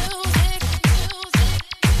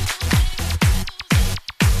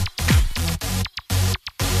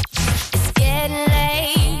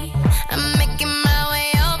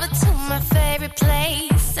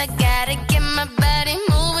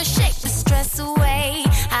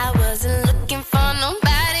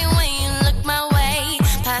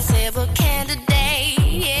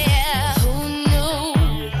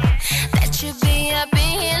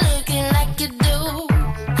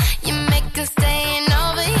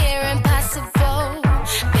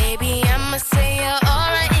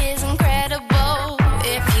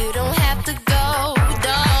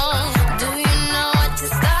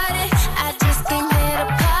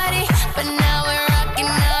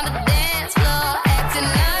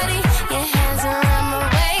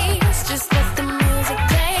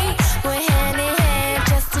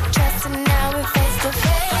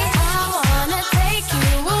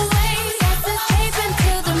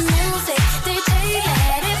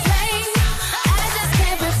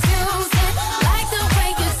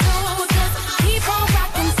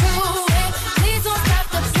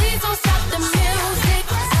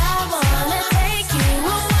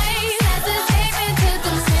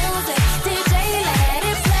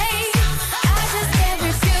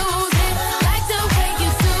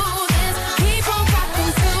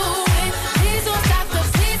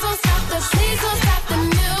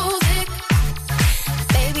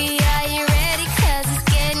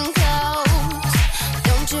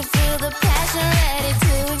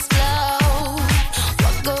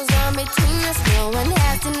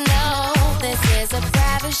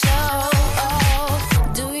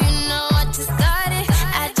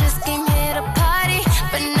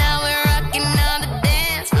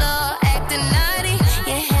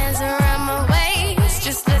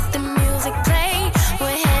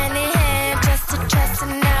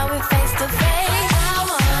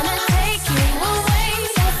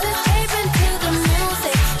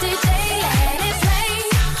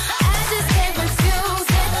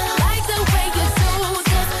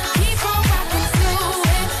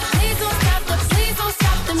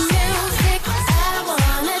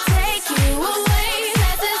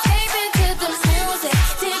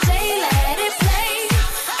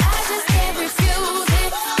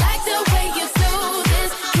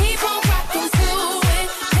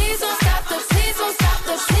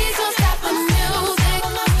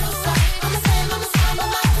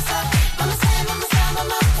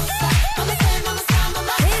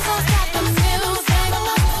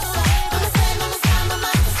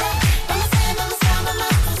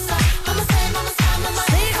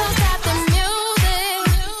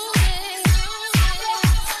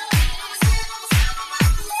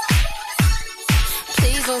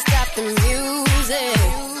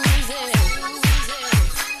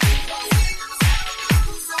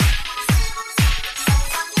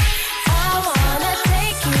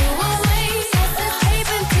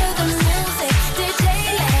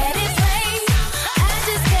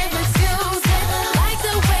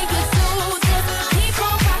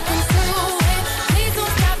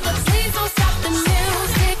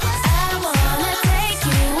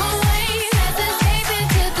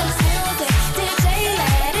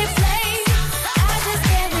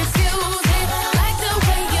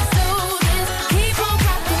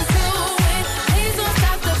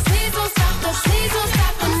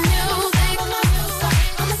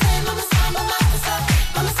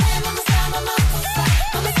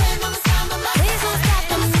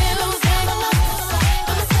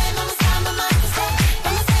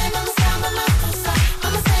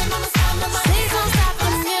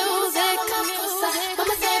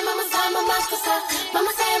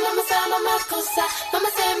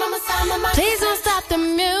 don't stop the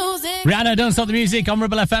music. Rihanna, Don't Stop the Music on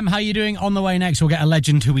Ribble FM. How are you doing? On the way next, we'll get a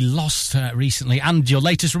legend who we lost recently and your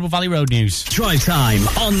latest Ribble Valley Road news. Drive Time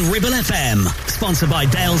on Ribble FM. Sponsored by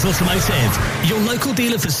Dales Automotive, your local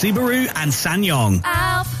dealer for Subaru and SsangYong.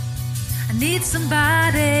 Help, I need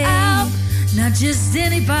somebody. Help, not just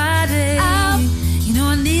anybody. Help, you know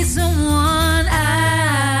I need someone. Help.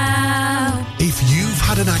 If you've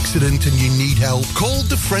had an accident and you need help, call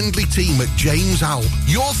the friendly team at James Alp.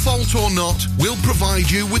 Your fault or not, we'll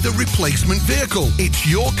provide you with a replacement vehicle. It's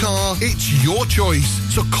your car, it's your choice.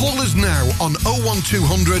 So call us now on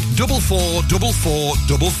 01200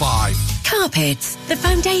 444455. Carpets, the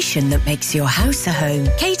foundation that makes your house a home.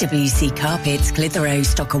 KWC Carpets Clitheroe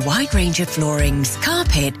stock a wide range of floorings,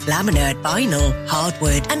 carpet, laminate, vinyl,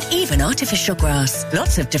 hardwood and even artificial grass.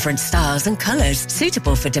 Lots of different styles and colours,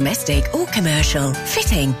 suitable for domestic or commercial.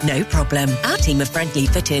 Fitting, no problem. Our team of friendly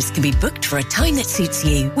fitters can be booked for a time that suits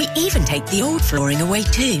you. We even take the old flooring away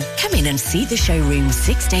too. Come in and see the showroom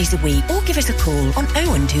 6 days a week or give us a call on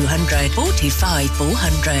 01200 425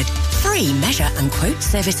 400. Free measure and quote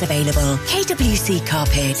service available. KWC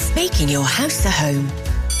Carpets, making your house a home.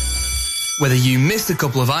 Whether you missed a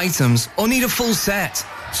couple of items or need a full set,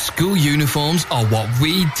 school uniforms are what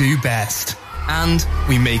we do best. And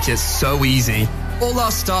we make it so easy. All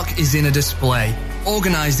our stock is in a display,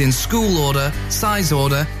 organised in school order, size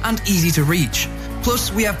order, and easy to reach.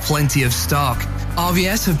 Plus, we have plenty of stock.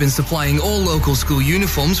 RVS have been supplying all local school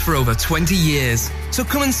uniforms for over 20 years. So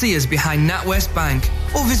come and see us behind NatWest Bank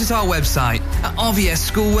or visit our website at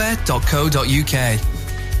rvsschoolwear.co.uk.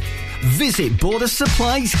 Visit Border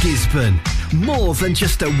Supplies Gisborne. More than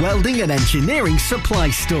just a welding and engineering supply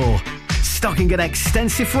store. Stocking an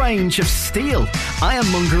extensive range of steel,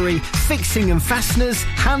 ironmongery, fixing and fasteners,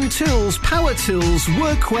 hand tools, power tools,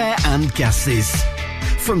 workwear and gases.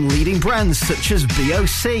 From leading brands such as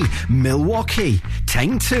BOC, Milwaukee,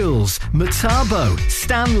 Tang Tools, Metabo,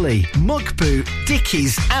 Stanley, Muckboot,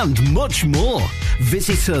 Dickies and much more.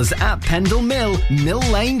 Visit us at Pendle Mill, Mill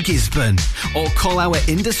Lane, Gisborne or call our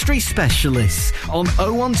industry specialists on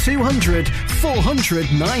 01200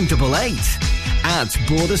 400 988. At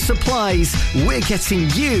Border Supplies, we're getting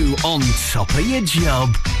you on top of your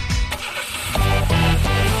job.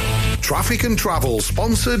 Traffic and Travel,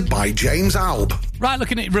 sponsored by James Alb. Right,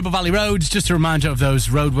 looking at Ribble Valley Roads, just a reminder of those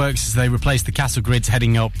roadworks as they replace the Castle Grids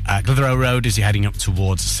heading up Clitheroe Road as you're heading up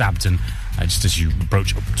towards Sabden, just as you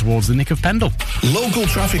approach up towards the Nick of Pendle. Local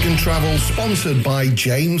Traffic and Travel, sponsored by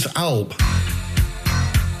James Alb.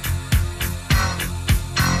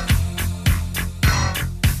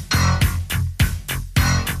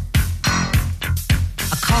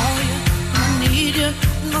 I call you, I need you,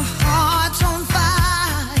 my heart's on fire.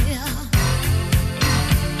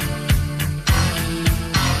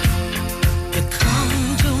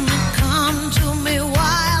 Come to me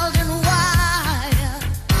wild and wild.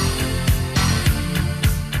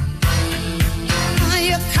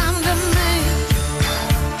 You come to me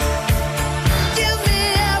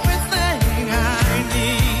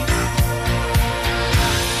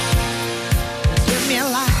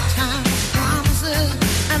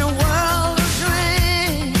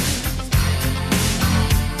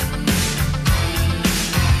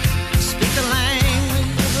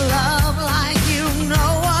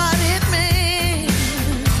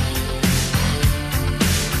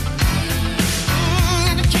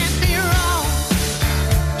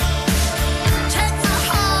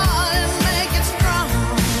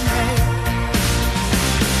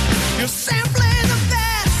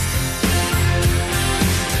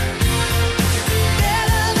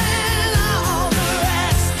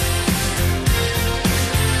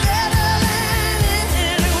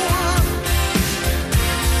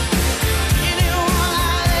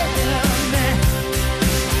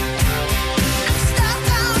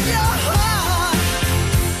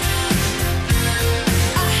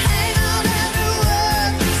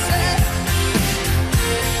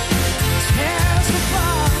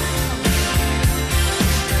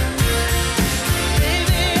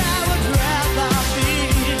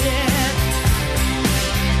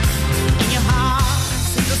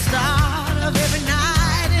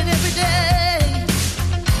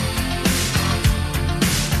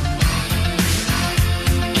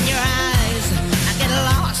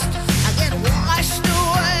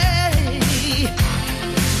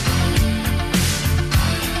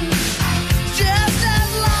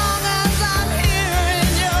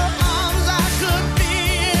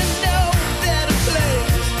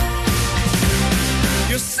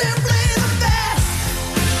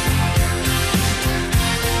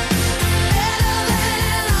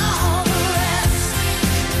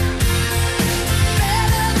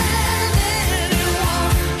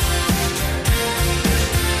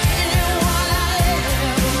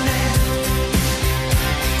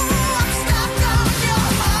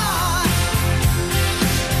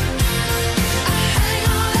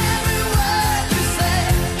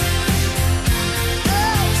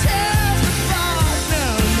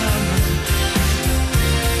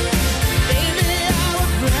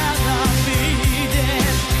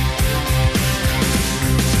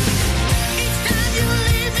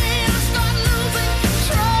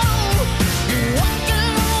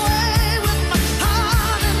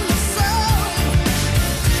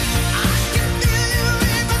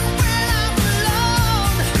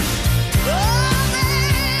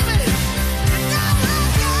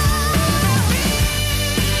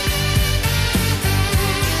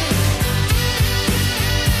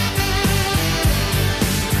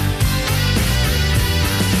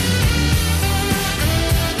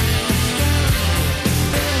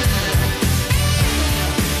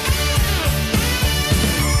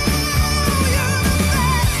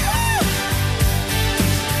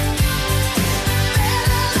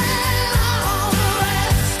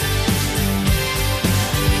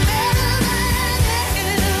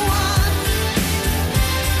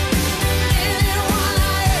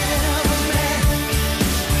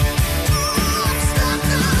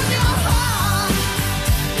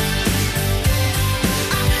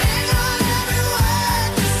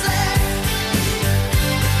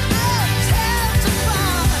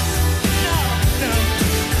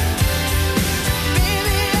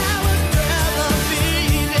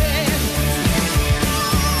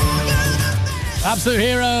Absolute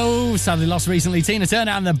hero. Sadly lost recently. Tina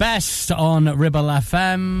Turner and the best on Ribble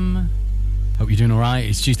FM. Hope you're doing all right.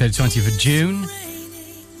 It's Tuesday the 20th of June.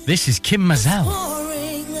 This is Kim Mazel.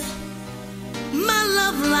 My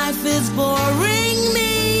love life is boring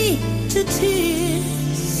me to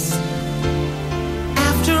tears.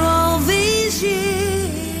 After all these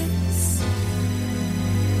years,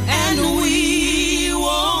 and we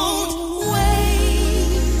won't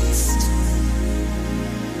waste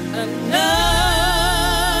another.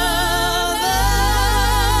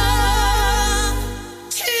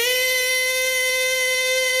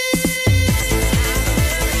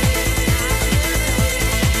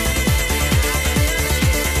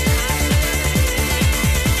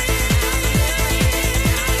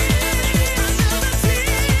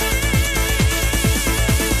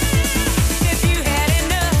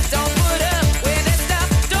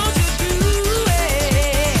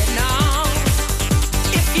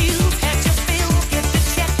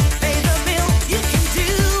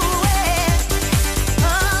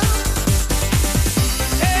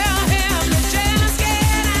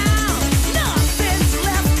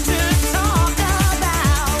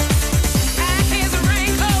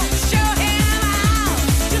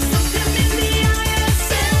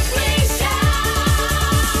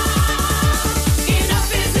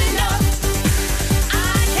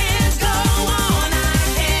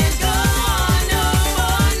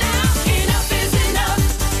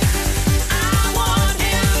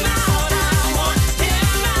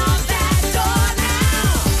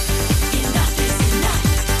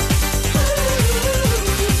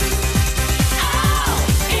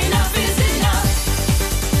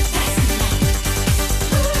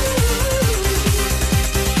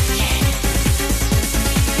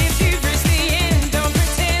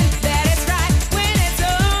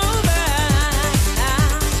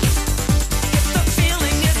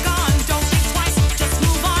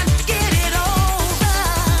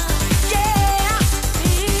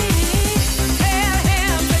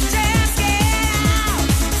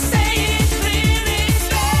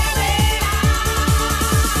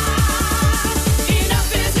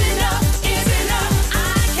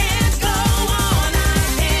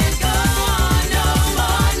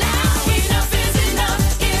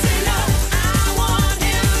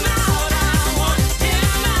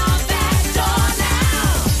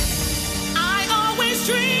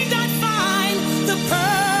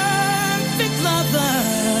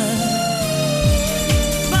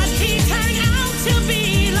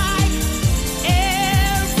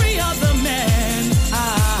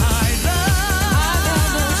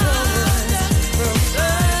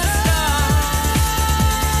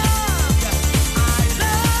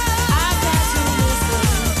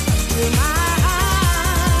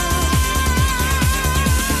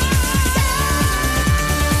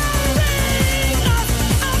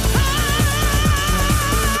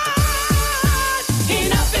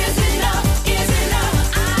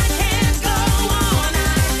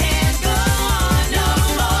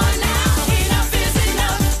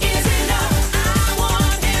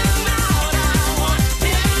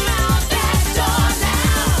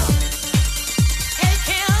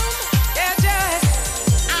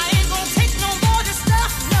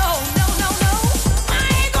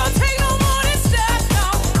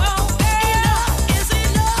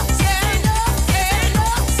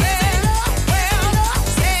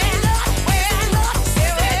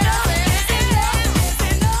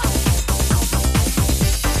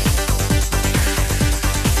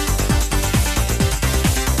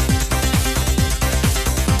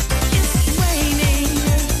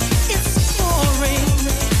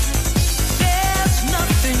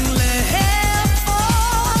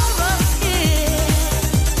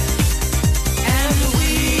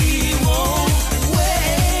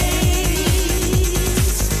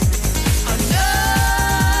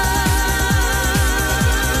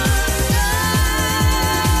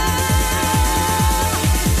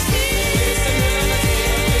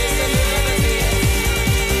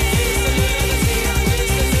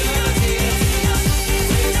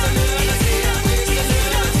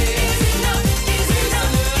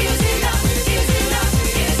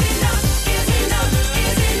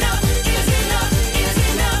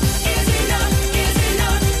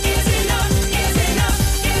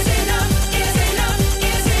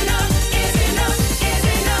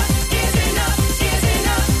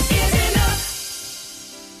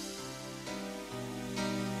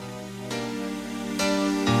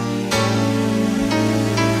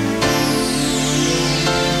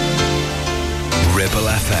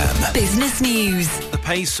 Business News. The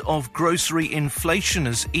pace of grocery inflation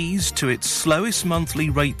has eased to its slowest monthly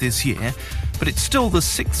rate this year, but it's still the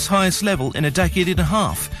sixth highest level in a decade and a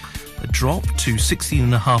half. A drop to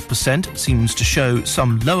 16.5% seems to show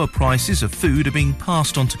some lower prices of food are being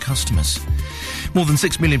passed on to customers. More than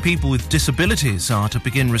 6 million people with disabilities are to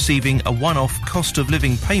begin receiving a one-off cost of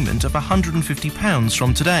living payment of £150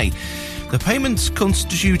 from today. The payments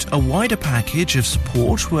constitute a wider package of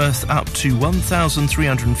support worth up to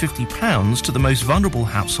 £1,350 to the most vulnerable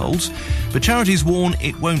households, but charities warn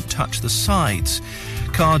it won't touch the sides.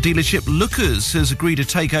 Car dealership Lookers has agreed a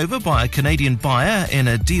takeover by a Canadian buyer in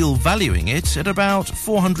a deal valuing it at about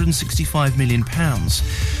 £465 million.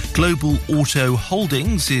 Global Auto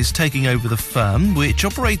Holdings is taking over the firm, which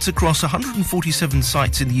operates across 147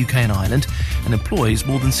 sites in the UK and Ireland and employs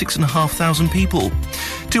more than 6,500 people.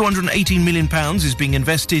 £218 million is being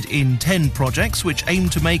invested in 10 projects which aim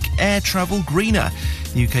to make air travel greener.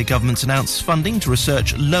 The UK government's announced funding to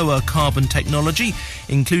research lower carbon technology,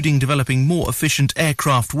 including developing more efficient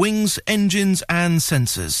aircraft wings, engines and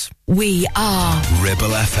sensors. We are Ribble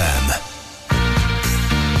FM.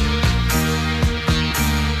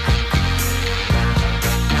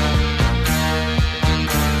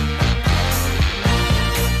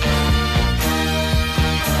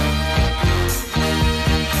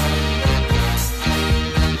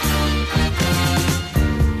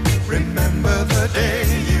 Remember the day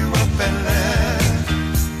you up and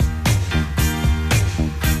left.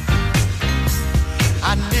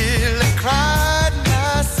 I nearly cried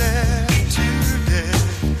myself to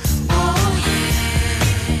death. Oh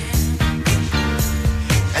yeah.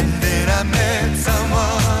 And then I met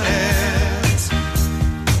someone else.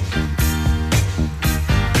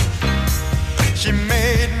 She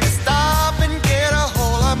made me stop and get a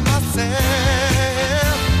hold of myself.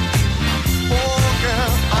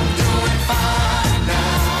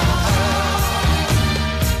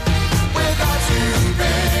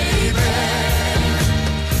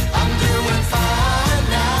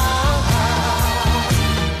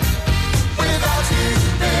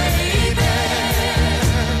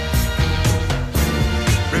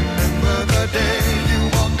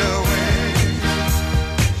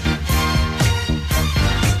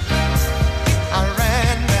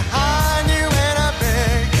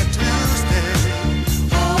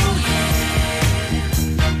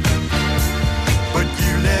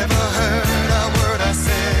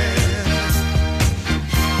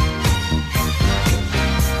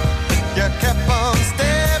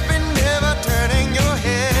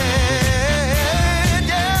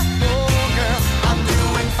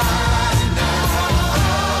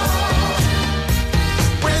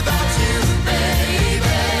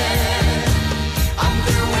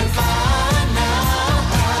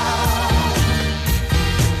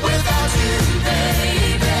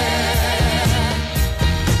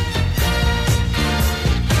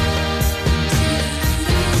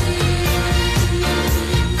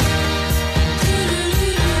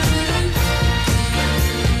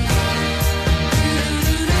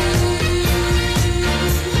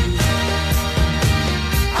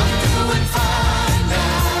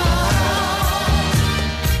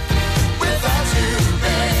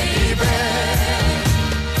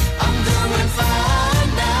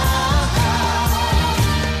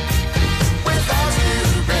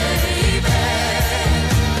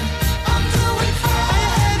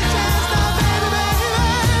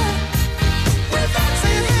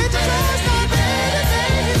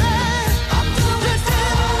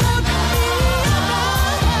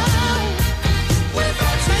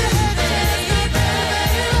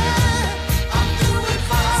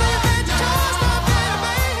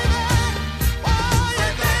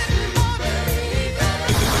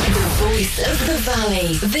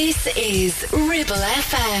 Valley. This is Ribble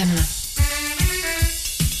FM.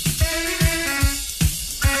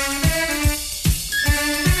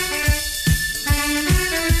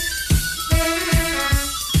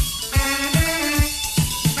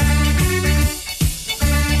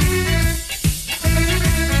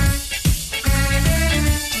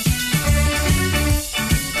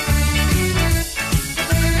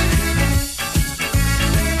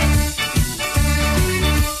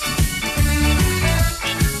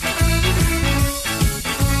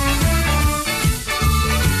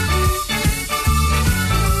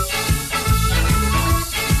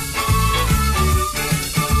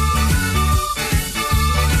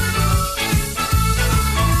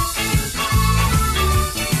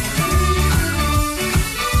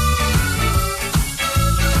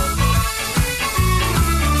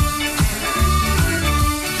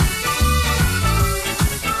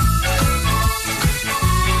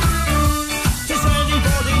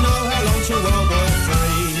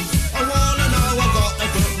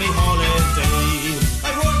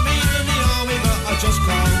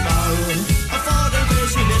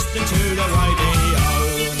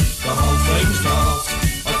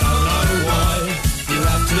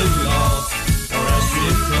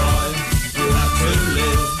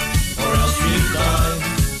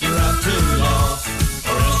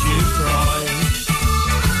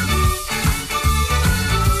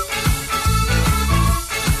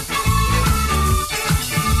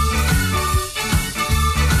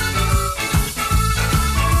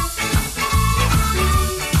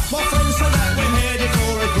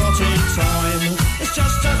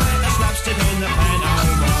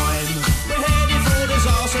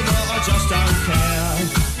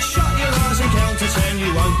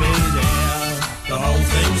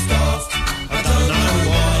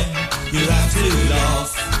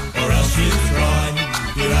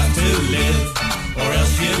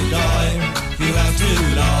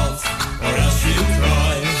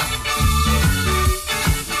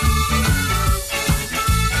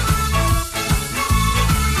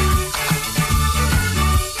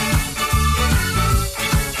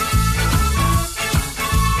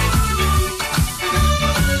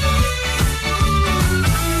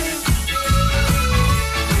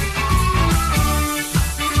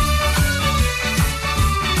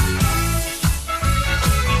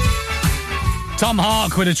 Tom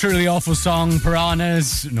Hark with a truly awful song,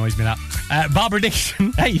 Piranhas. Annoys me that. Barbara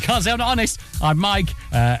Dixon. Hey, you can't say I'm not honest. I'm Mike.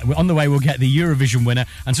 On the way, we'll get the Eurovision winner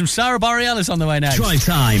and some Sarah Bareilles on the way next. Drive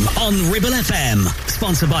Time on Ribble FM.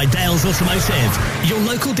 Sponsored by Dales Automotive, your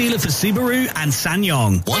local dealer for Subaru and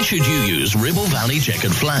SsangYong. Why should you use Ribble Valley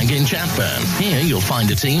Checkered Flag in Chatburn? Here you'll find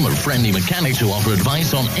a team of friendly mechanics who offer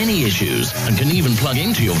advice on any issues and can even plug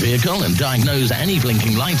into your vehicle and diagnose any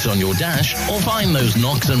blinking lights on your dash or find those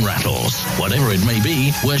knocks and rattles. Whatever it may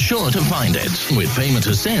be, we're sure to find it. With Payment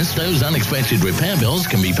Assist, those unexpected repair bills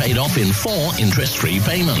can be paid off in 4 interest-free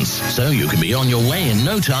payments, so you can be on your way in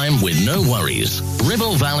no time with no worries.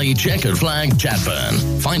 Ribble Valley Checkered Flag,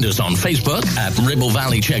 Chatburn. Find us on Facebook at Ribble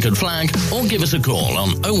Valley Checkered Flag or give us a call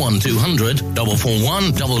on 01200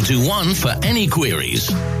 441 221 for any queries.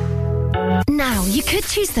 Now, you could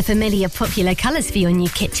choose the familiar popular colours for your new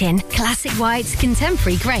kitchen. Classic whites,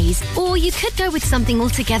 contemporary greys, or you could go with something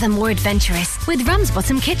altogether more adventurous with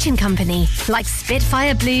Ramsbottom Kitchen Company, like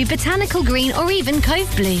Spitfire Blue, Botanical Green, or even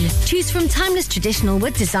Cove Blue. Choose from timeless traditional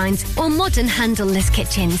wood designs or modern handleless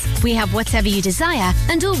kitchens. We have whatever you desire,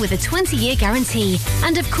 and all with a 20-year guarantee.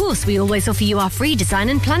 And of course, we always offer you our free design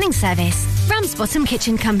and planning service. Ramsbottom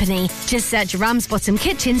Kitchen Company. Just search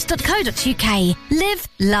ramsbottomkitchens.co.uk. Live,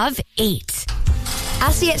 love, eat.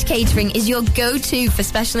 RCH Catering is your go-to for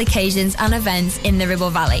special occasions and events in the Ribble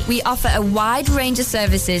Valley. We offer a wide range of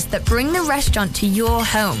services that bring the restaurant to your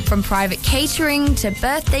home, from private catering to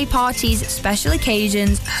birthday parties, special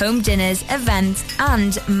occasions, home dinners, events,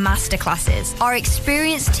 and masterclasses. Our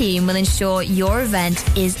experienced team will ensure your event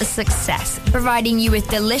is a success, providing you with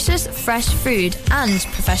delicious, fresh food and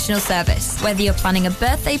professional service. Whether you're planning a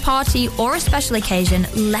birthday party or a special occasion,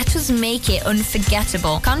 let us make it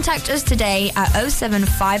unforgettable. Contact us today at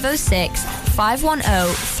 07506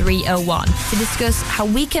 510 301 to discuss how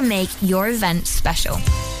we can make your event special.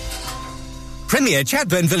 Premier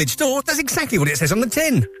Chatburn Village Store does exactly what it says on the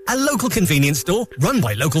tin. A local convenience store run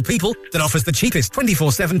by local people that offers the cheapest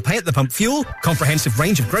 24/7 pay-at-the-pump fuel, comprehensive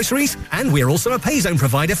range of groceries, and we're also a pay zone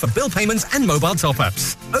provider for bill payments and mobile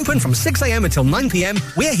top-ups. Open from 6 a.m. until 9 p.m.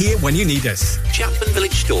 We're here when you need us. Chatburn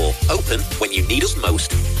Village Store. Open when you need us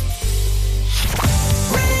most.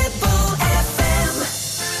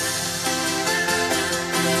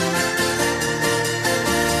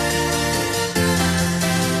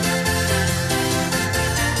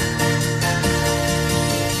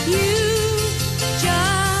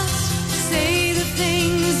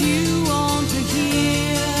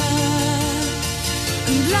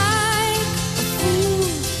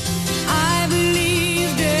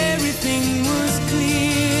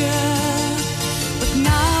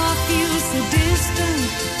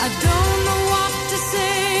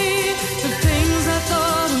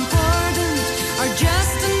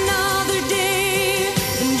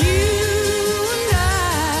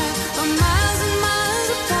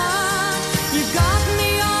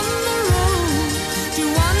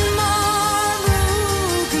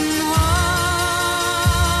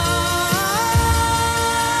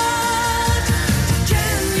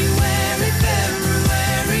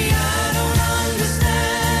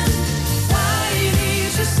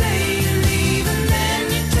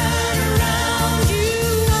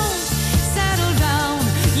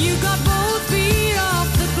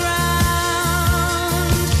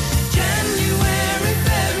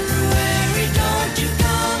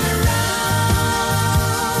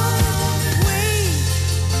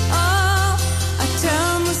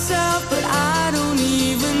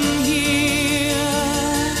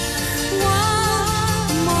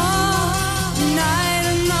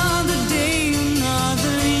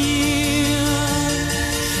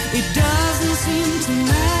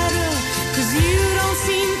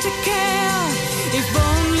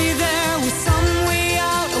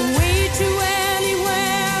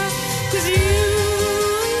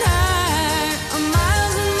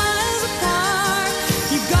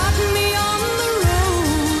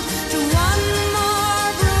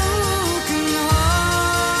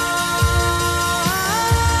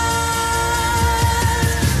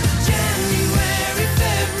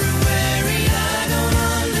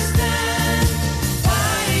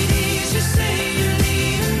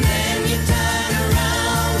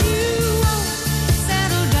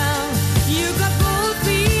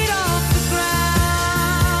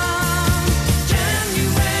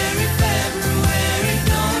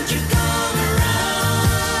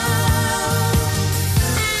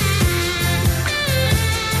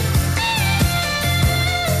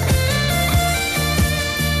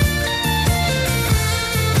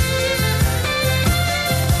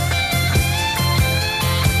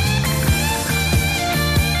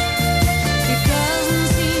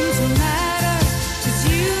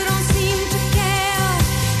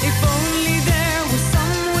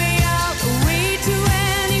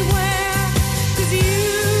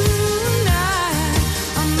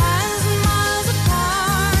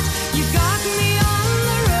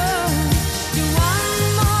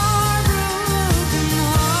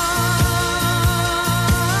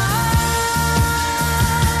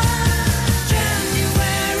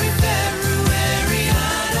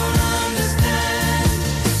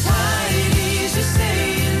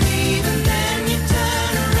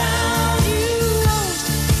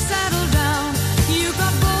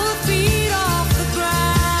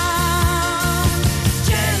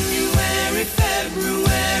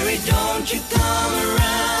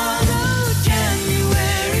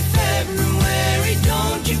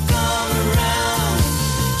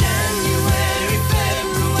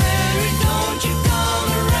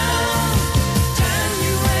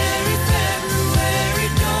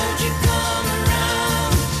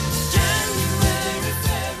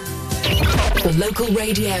 local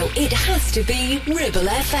radio, it has to be Ribble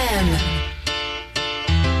FM.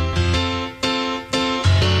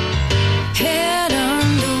 Head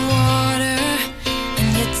underwater,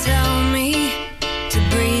 and you tell me to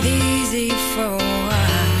breathe easy for a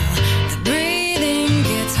while. The breathing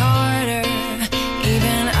gets harder,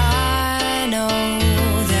 even I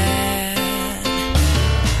know that.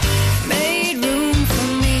 Made room for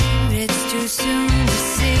me, but it's too soon to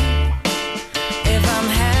see if I'm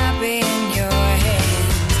happy in your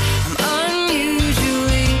hands. I'm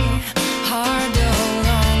unusually hard to hold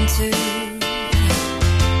on to.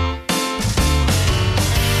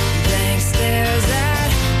 Blank stares at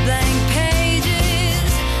blank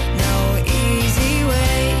pages. No easy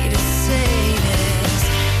way to say this.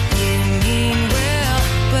 You mean well,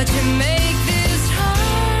 but you make this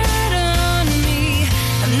hard on me.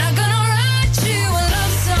 I'm not gonna write you a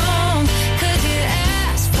love song, 'cause you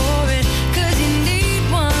asked for it, 'cause you need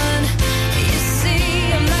one. You see,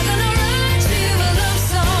 I'm not gonna write you a love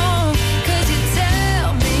song, 'cause you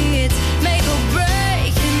tell me it's make or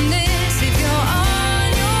break in this. If you're on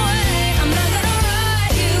your way, I'm not gonna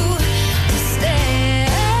write you to stay.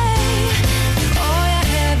 If all you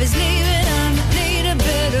have is leaving, I need a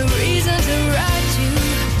better reason to write you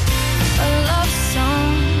a love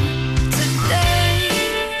song today.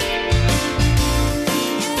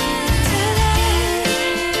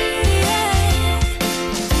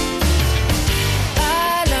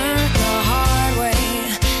 I learned the hard way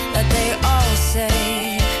that they all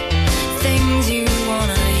say things you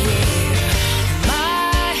wanna hear.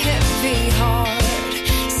 My heavy heart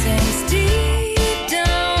sinks deep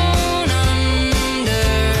down under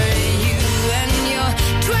you, and your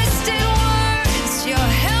twisted words, your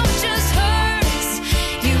help just hurts.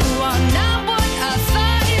 You are not what I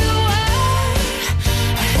thought you were.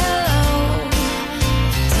 Hello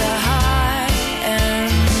to high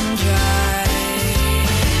and dry.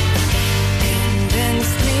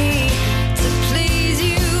 Convinced me to please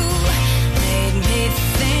you, made me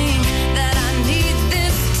think that I need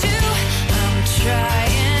this too. I'm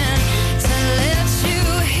trying to let you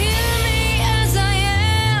hear me as I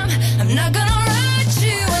am. I'm not gonna write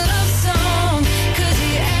you a love song, 'cause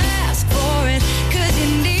you asked for it, 'cause you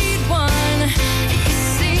need one. You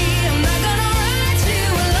see, I'm not gonna write you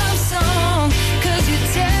a love song, 'cause you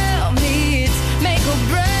tell me it's make or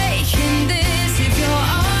break in this. If you're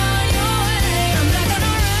on your way, I'm not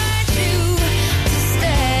gonna write you to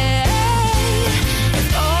stay. If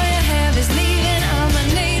all you have is leaving, I'ma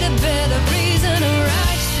need a better reason to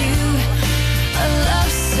write you a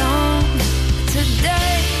love song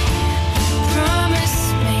today. Promise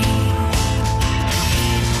me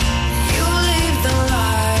you'll leave the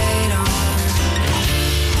light on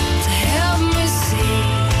to help me see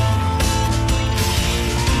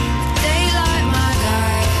daylight my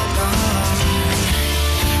guide on.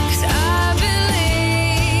 'Cause I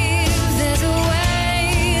believe there's a way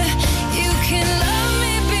you can love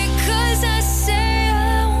me, because I say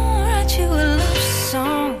I won't write you a love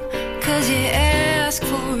song, 'cause you ask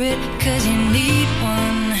for it, 'cause you need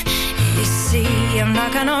one. You see, I'm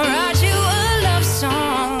not gonna write you a love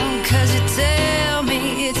song, 'cause you tell me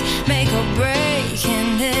it's make or break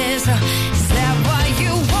in this. Is that why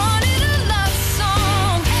you wanted a love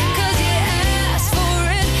song? 'Cause you asked for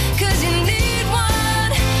it, 'cause you need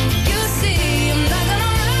one. You see, I'm not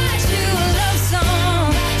gonna write you a love song,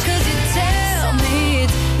 'cause you tell me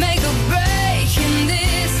it's make or break in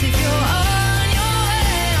this. If you're on your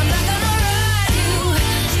way, I'm not gonna write you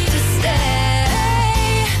to stay.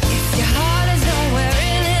 If your heart is nowhere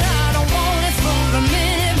in it, I don't want it for a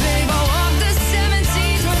minute, babe. I walk the 7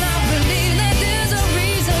 seas when I believe that there's a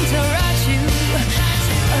reason to write you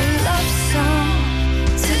a love song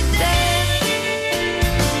today.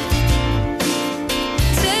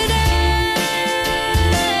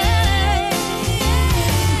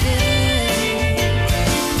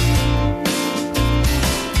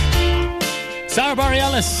 Sarah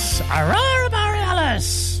Bareilles, Aurora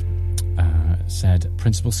Borealis, said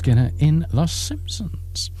Principal Skinner in The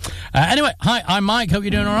Simpsons. Anyway, hi, I'm Mike. Hope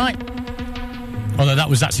you're doing all right. Although that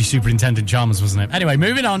was actually Superintendent Chalmers, wasn't it? Anyway,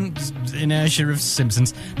 moving on. Inertia of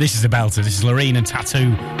Simpsons. This is a belter. This is Loreen and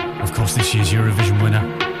Tattoo. Of course, this year's Eurovision winner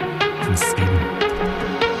from Sweden.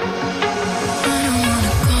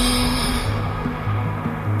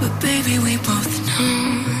 But baby, we both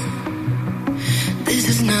know this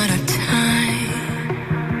is not our time.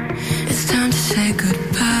 It's time to say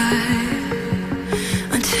goodbye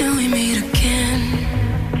until we meet again.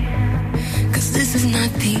 'Cause this is not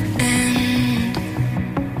the end.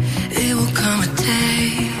 It will come a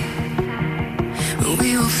day when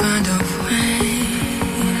we will find a way.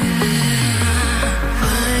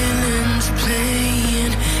 Violins play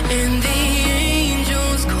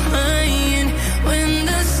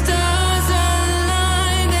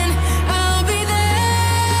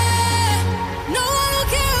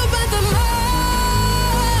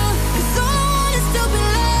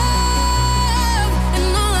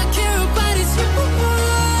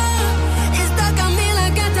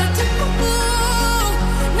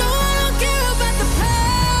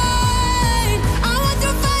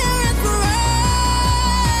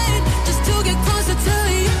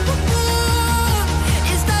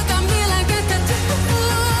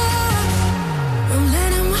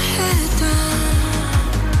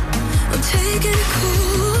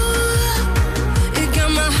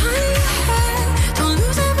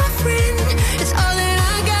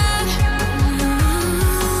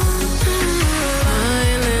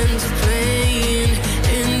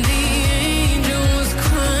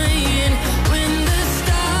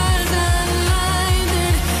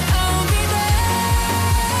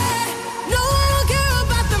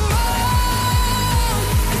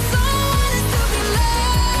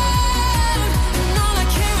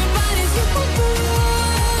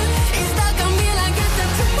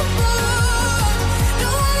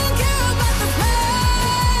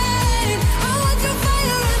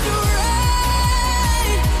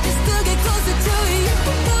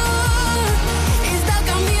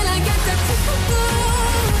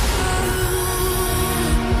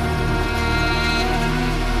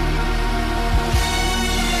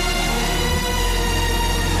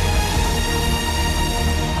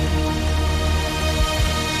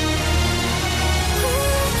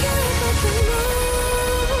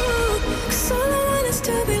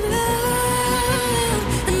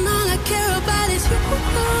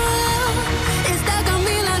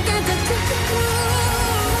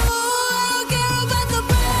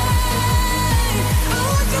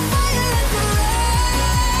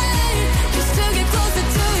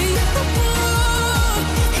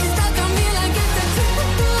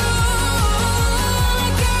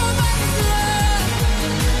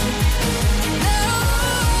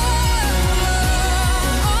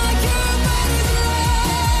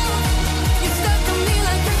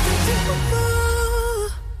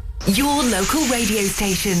Your local radio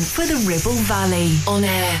station for the Ribble Valley. On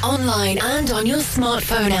air, online and on your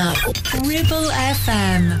smartphone app. Ribble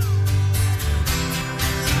FM.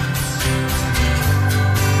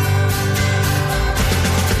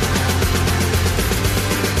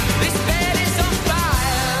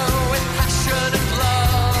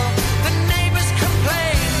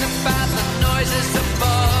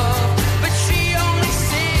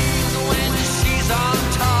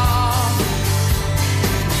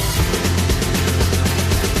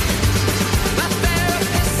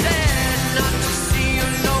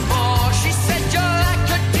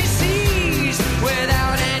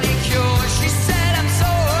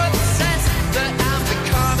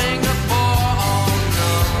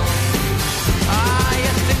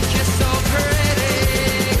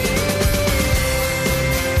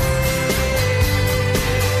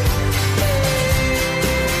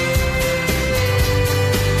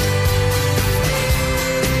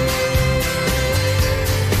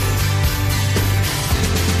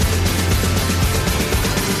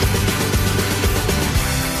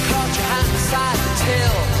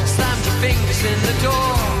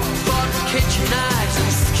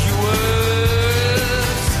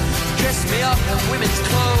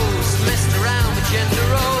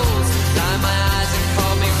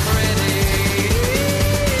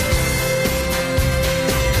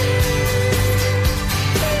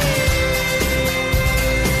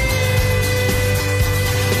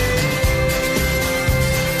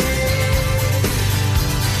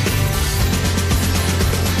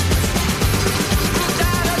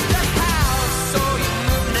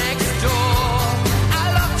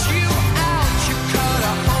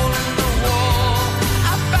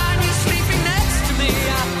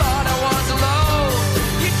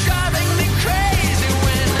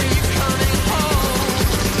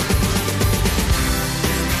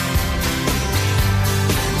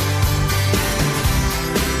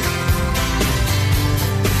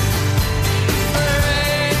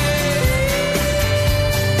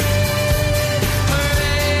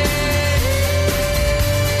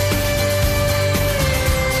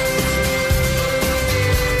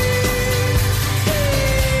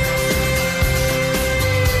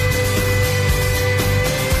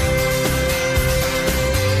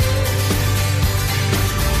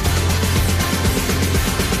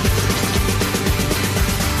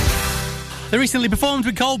 They recently performed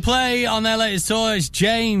with Coldplay on their latest tour. It's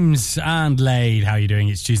James and Lade. How are you doing?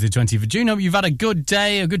 It's Tuesday the 20th of June. Hope you've had a good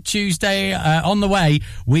day, a good Tuesday. On the way,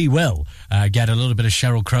 we will get a little bit of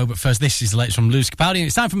Sheryl Crow. But first, this is the latest from Lewis Capaldi. And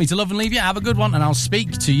it's time for me to love and leave you. Have a good one, and I'll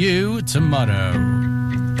speak to you tomorrow.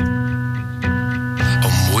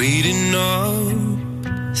 I'm waiting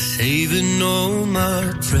up, saving all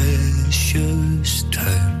my precious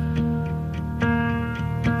time,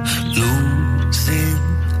 losing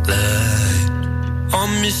light.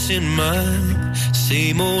 I'm missing my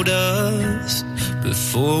same old us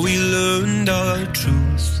before we learned our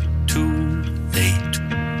truth too late.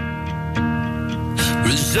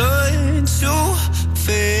 Resigned to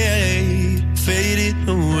fading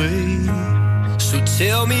away. So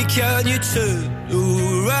tell me, can you turn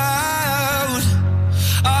around?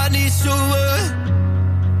 I need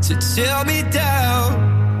someone to tear me down.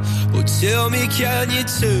 Or tell me, can you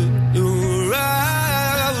turn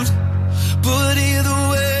around? But either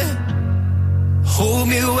way, hold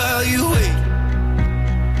me while you wait.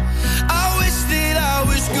 I wish that I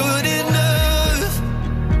was good enough.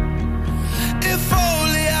 If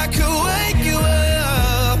only I could wake you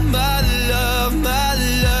up. My love, my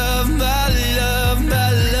love, my love,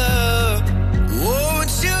 my love.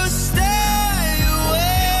 Won't you stay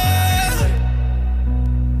away?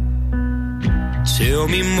 Tell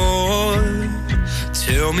me more.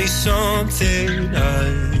 Tell me something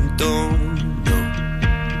I don't.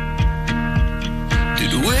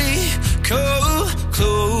 Did we come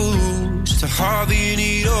close to having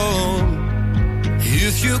it all?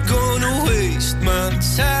 If you're gonna waste my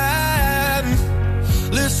time,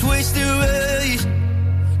 let's waste it right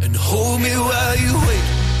and hold me while you wait.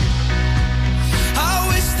 I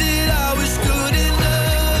wish that I was good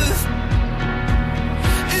enough.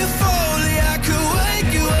 If only I could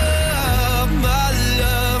wake you up. My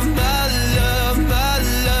love, my love, my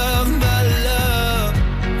love, my love.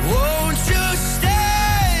 Won't you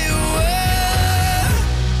stay away?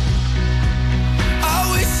 I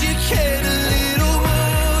wish you cared a little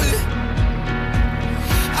more.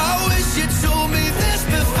 I wish you told me this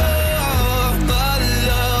before. My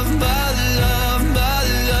love, my love, my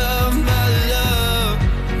love, my love.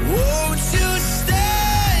 Won't you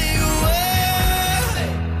stay away?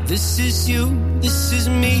 This is you, this is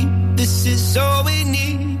me, this is all we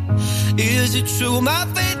need. Is it true? My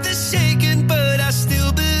faith is shaken, but I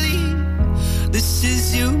still believe. This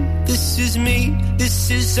is you, this is me, this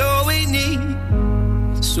is all we need.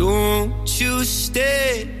 So won't you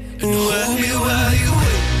stay and hold me while you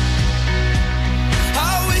wait?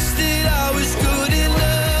 I wish that I was good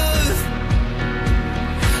enough.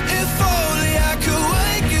 If only I could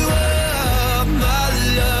wake you up, my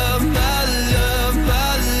love, my love,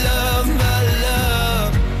 my love, my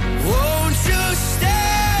love. Won't you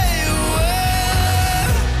stay away?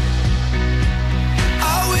 I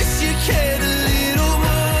wish you cared a little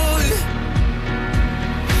more.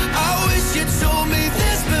 I wish you told me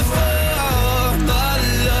this before. My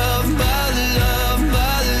love, my love,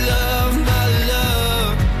 my love, my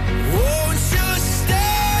love. Won't you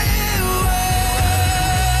stay away?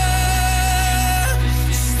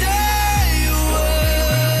 Stay away.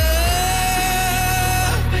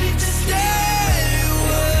 Stay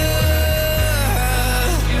away.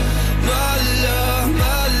 My love,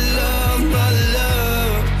 my love, my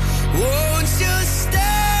love. Won't you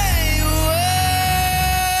stay away?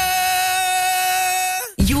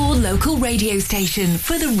 Your local radio station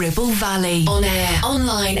for the Ribble Valley. On air,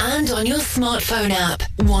 online and on your smartphone app.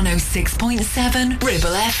 106.7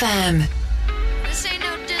 Ribble FM. This ain't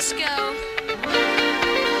no disco.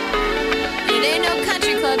 It ain't no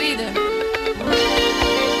country club either.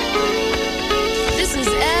 This is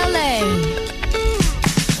LA.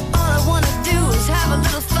 All I wanna do is have a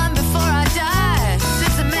little fun before I die.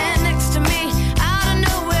 There's a man next to me out of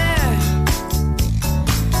nowhere.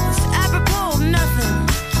 It's apropos of nothing.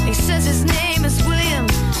 He says his name is William.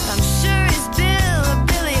 I'm sure he's Bill or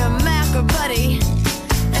Billy or Mac or Buddy.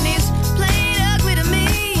 And he's played ugly to me.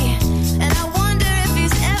 And I wonder if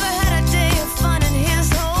he's ever had a day of fun in his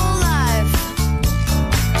whole life.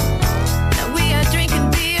 Now we are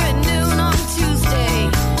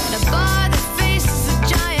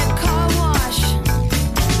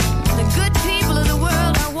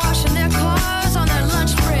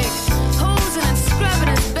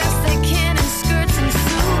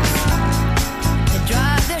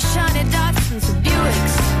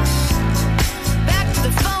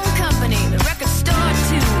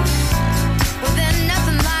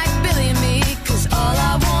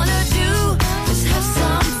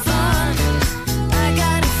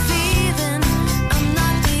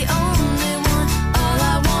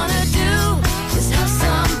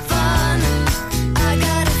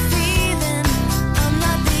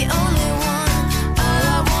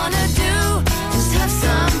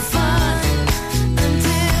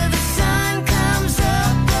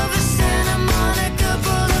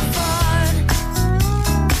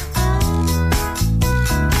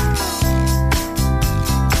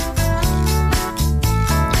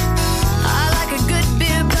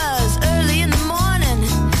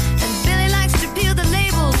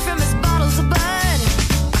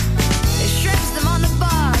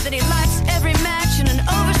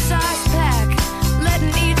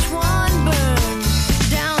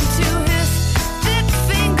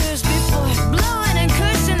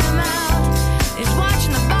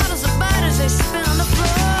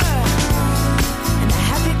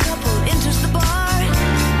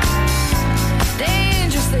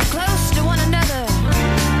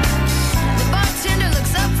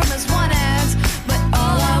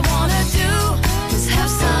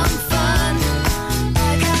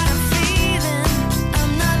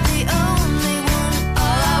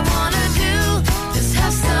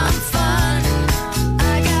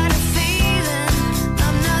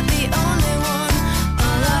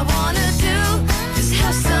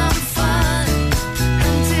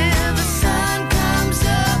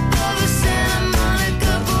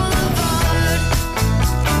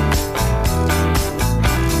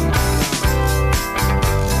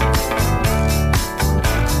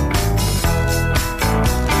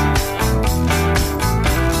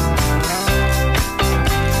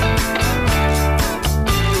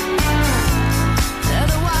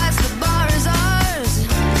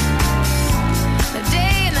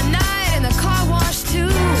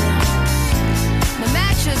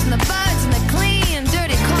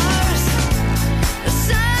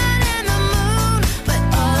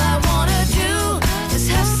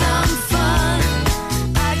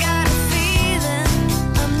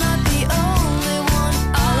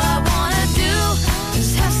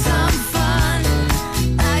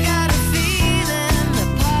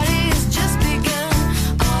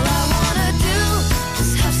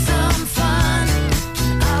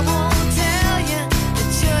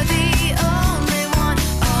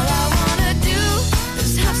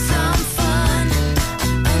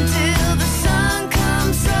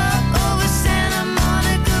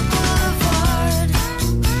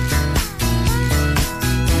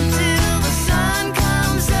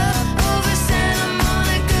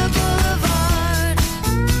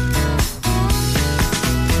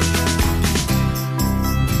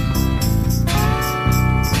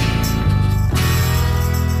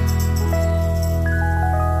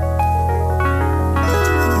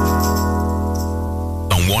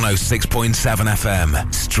 106.7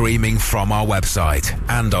 FM, streaming from our website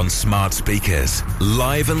and on smart speakers.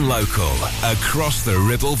 Live and local, across the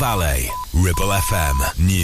Ribble Valley. Ribble FM News.